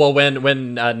 well,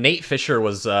 when Nate Fisher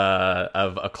was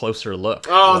of A Closer Look,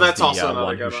 that's also the another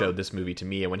one good who showed this movie to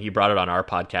me, and when he brought it on our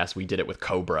podcast, we did it with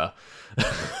Cobra.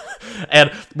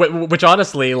 And which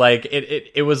honestly, like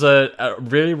it was a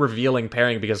really revealing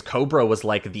pairing, because Cobra was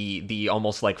like the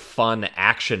almost like fun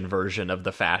action version of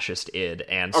the fascist id,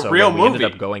 and so real when we ended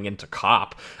movie. up going into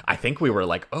Cop, I think we were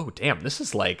like, oh damn, this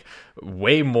is like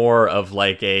way more of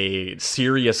like a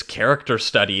serious character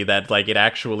study that like it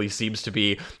actually seems to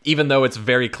be, even though it's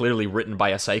very clearly written by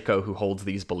a psycho who holds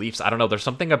these beliefs. I don't know, there's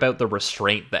something about the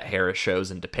restraint that Harris shows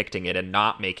in depicting it and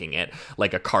not making it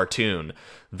like a cartoon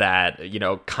that, you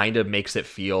know, kind of makes it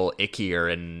feel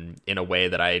ickier in a way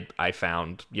that I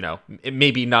found, you know,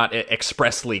 maybe not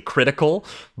expressly critical,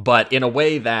 but in a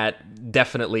way that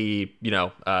definitely, you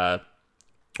know,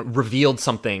 revealed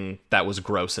something that was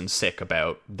gross and sick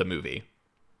about the movie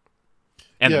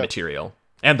and the material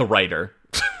and the writer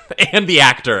and the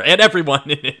actor and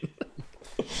everyone in it.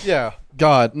 Yeah,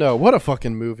 God, no, what a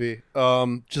fucking movie.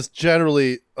 Just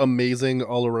generally amazing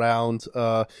all around.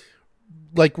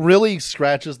 Like really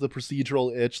scratches the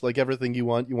procedural itch, like everything you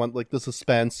want. You want like the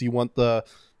suspense, you want the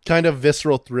kind of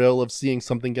visceral thrill of seeing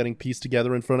something getting pieced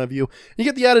together in front of you. You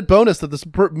get the added bonus that this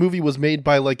movie was made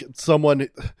by like someone.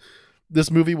 This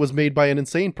movie was made by an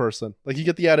insane person. Like you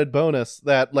get the added bonus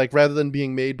that like rather than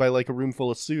being made by like a room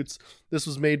full of suits, this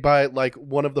was made by like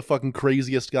one of the fucking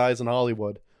craziest guys in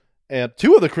Hollywood. And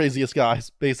two of the craziest guys,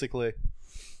 basically.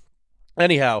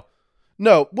 Anyhow,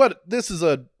 no, this is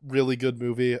a really good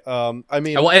movie. I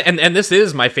mean, well, and this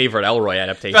is my favorite Elroy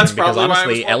adaptation, That's because probably why it was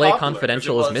honestly, more L.A. popular,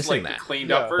 Confidential because is it was, missing like, that. the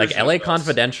cleaned up Like version L.A. of this.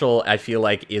 Confidential, I feel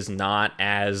like is not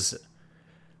as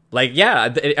like,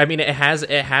 yeah, I mean, it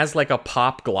has like a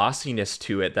pop glossiness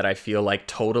to it that I feel like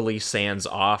totally sands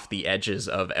off the edges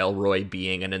of Elroy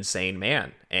being an insane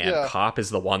man. And Cop is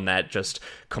the one that just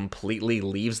completely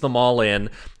leaves them all in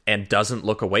and doesn't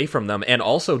look away from them, and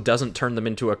also doesn't turn them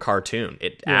into a cartoon.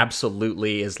 It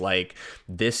absolutely is like,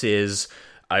 this is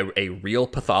a real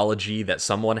pathology that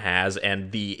someone has,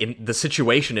 and the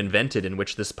situation invented in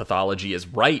which this pathology is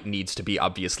right needs to be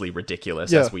obviously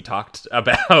ridiculous, as we talked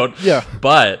about. Yeah.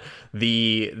 But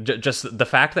just the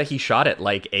fact that he shot it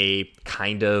like a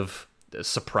kind of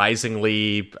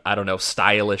surprisingly, I don't know,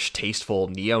 stylish, tasteful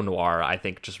neo-noir, I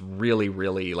think just really,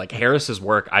 really, like, Harris's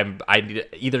work, I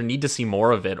either need to see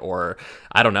more of it, or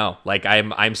I don't know, like,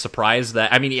 I'm surprised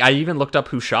that, I mean, I even looked up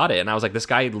who shot it, and I was like, this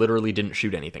guy literally didn't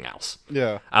shoot anything else.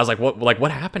 Yeah. I was like,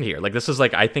 what happened here? Like, this is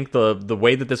like, I think the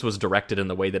way that this was directed and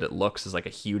the way that it looks is like a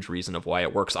huge reason of why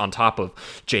it works, on top of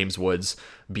James Woods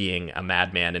being a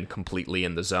madman and completely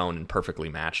in the zone and perfectly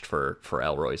matched for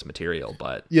Elroy's material.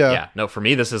 But no, for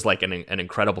me, this is like an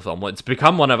incredible film. It's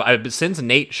become one of, since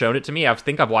Nate showed it to me, I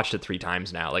think I've watched it 3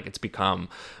 times now. Like, it's become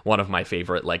one of my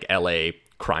favorite, like, LA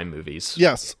crime movies.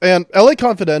 Yes. And LA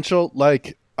Confidential,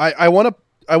 like, I want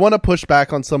to push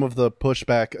back on some of the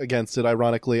pushback against it.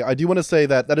 Ironically, I do want to say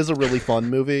that is a really fun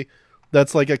movie.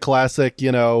 That's like a classic,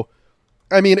 you know,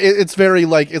 I mean, it's very,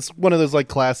 like, it's one of those, like,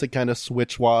 classic kind of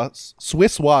Swiss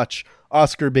watch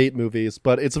Oscar bait movies,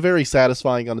 but it's very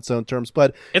satisfying on its own terms.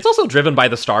 But it's also driven by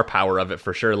the star power of it,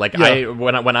 for sure. Like, when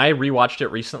I rewatched it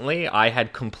recently, I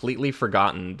had completely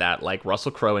forgotten that, like,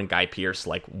 Russell Crowe and Guy Pearce,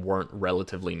 like, weren't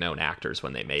relatively known actors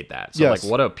when they made that. So, like,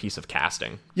 what a piece of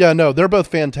casting. Yeah, no, they're both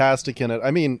fantastic in it.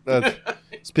 I mean,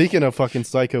 speaking of fucking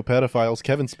psycho pedophiles,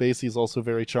 Kevin Spacey's also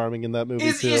very charming in that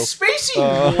movie, too. Is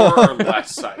Spacey more or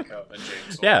less psycho than James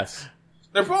Woods? Yeah.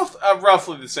 They're both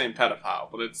roughly the same pedophile,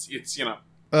 but it's you know.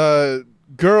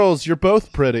 Girls, you're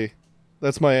both pretty.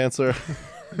 That's my answer.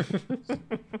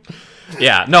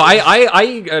 Yeah, no,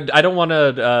 I don't want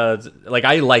to, like,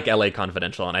 I like LA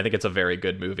Confidential, and I think it's a very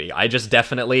good movie. I just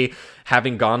definitely,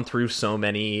 having gone through so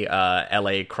many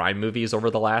LA crime movies over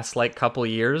the last, like, couple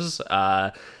years,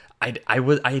 I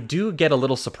do get a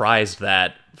little surprised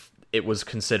that it was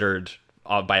considered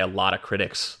by a lot of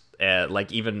critics,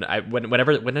 like, even when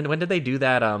did they do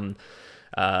that?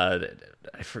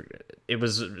 It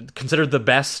was considered the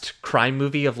best crime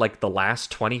movie of, like, the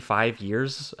last 25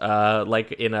 years,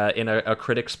 like, in a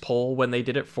critics poll when they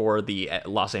did it for the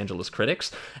Los Angeles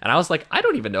critics. And I was like, I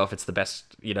don't even know if it's the best,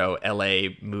 you know,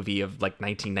 LA movie of, like,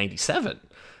 1997.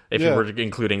 If you were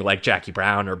including, like, Jackie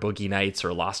Brown or Boogie Nights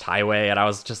or Lost Highway. And I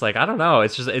was just like, I don't know.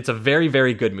 It's a very,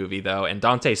 very good movie, though. And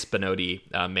Dante Spinotti,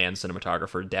 man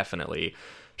cinematographer, definitely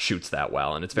shoots that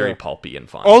well, and it's very pulpy and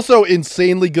fun. Also,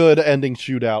 insanely good ending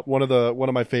shootout. One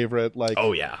of my favorite. Like,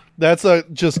 oh yeah, that's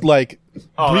just like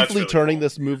briefly really turning cool.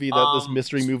 this movie, this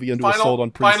mystery movie, into a sold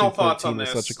on Precinct final thoughts 13 on this.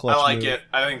 is such a clutch I like move. it.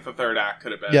 I think the third act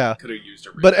could have been could have used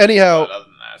a but anyhow, but other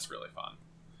than that, it's really fun.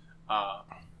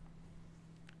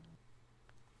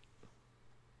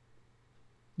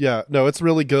 Yeah, no, it's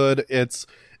really good. It's,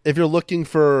 if you're looking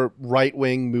for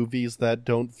right-wing movies that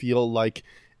don't feel like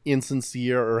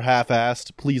insincere or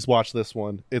half-assed, please watch this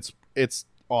one. It's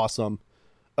awesome.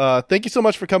 Thank you so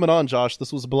much for coming on, Josh.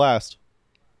 This was a blast.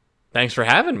 Thanks for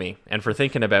having me and for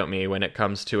thinking about me when it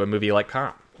comes to a movie like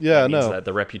Cop. Yeah, that means no. that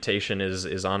the reputation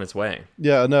is on its way.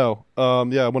 Yeah, no. I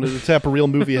wanted to tap a real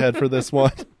movie head for this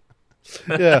one.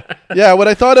 Yeah. When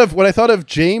I thought of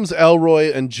James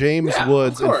Ellroy and James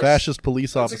Woods and fascist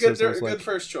police That's officers, a I was like, good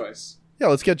first choice. yeah,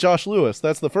 let's get Josh Lewis.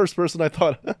 That's the first person I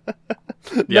thought.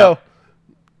 Yeah.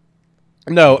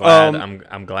 No.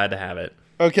 I'm glad to have it.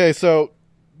 Okay, so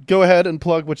go ahead and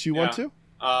plug what you want to.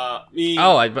 Me.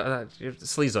 Oh,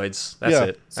 Sleazoids. That's Yeah,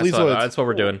 it. Sleazoids. That's what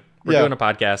we're doing. We're doing a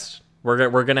podcast.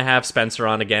 We're gonna have Spencer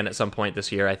on again at some point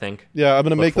this year, I think. Yeah, I'm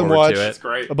gonna make them forward watch to it. That's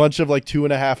great. a bunch of like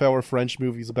 2.5-hour French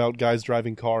movies about guys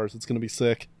driving cars. It's gonna be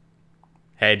sick.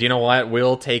 Hey, do you know what?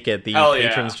 We'll take it. The Hell yeah.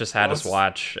 patrons just had us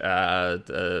watch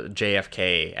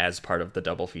JFK as part of the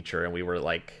double feature, and we were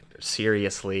like,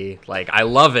 seriously, like, I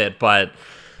love it, but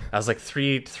I was like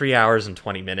 3 hours and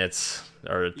 20 minutes.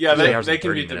 Or Yeah, 3 they- hours they and can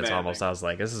 30 be minutes demanding. almost. I was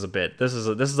like, this is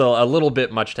a little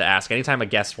bit much to ask. Anytime a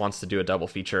guest wants to do a double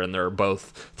feature and they're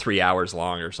both 3 hours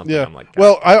long or something, Yeah. I'm like,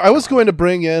 Well, I was going to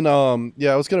bring in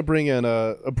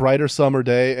a Brighter Summer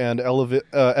Day and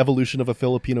Evolution of a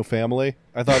Filipino Family.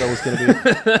 I thought that was going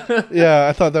to be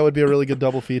I thought that would be a really good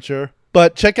double feature.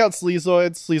 But check out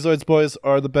Sleazoids. Sleazoids boys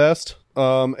are the best.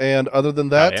 And other than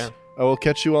that, yeah. I will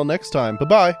catch you all next time.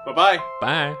 Bye-bye. Bye-bye.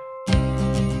 bye.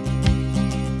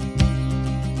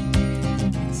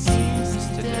 Seems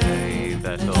today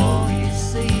that all you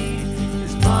see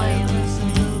is violence in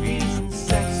movies and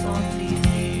sex on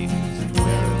TV, and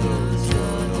where are those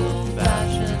good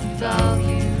old-fashioned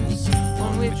values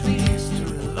on which we used to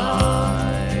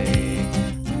rely?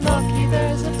 Lucky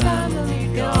there's a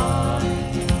family guy.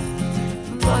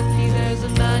 Lucky there's a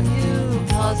man who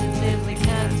positively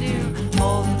can't do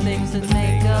all the things that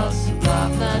make us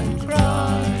laugh and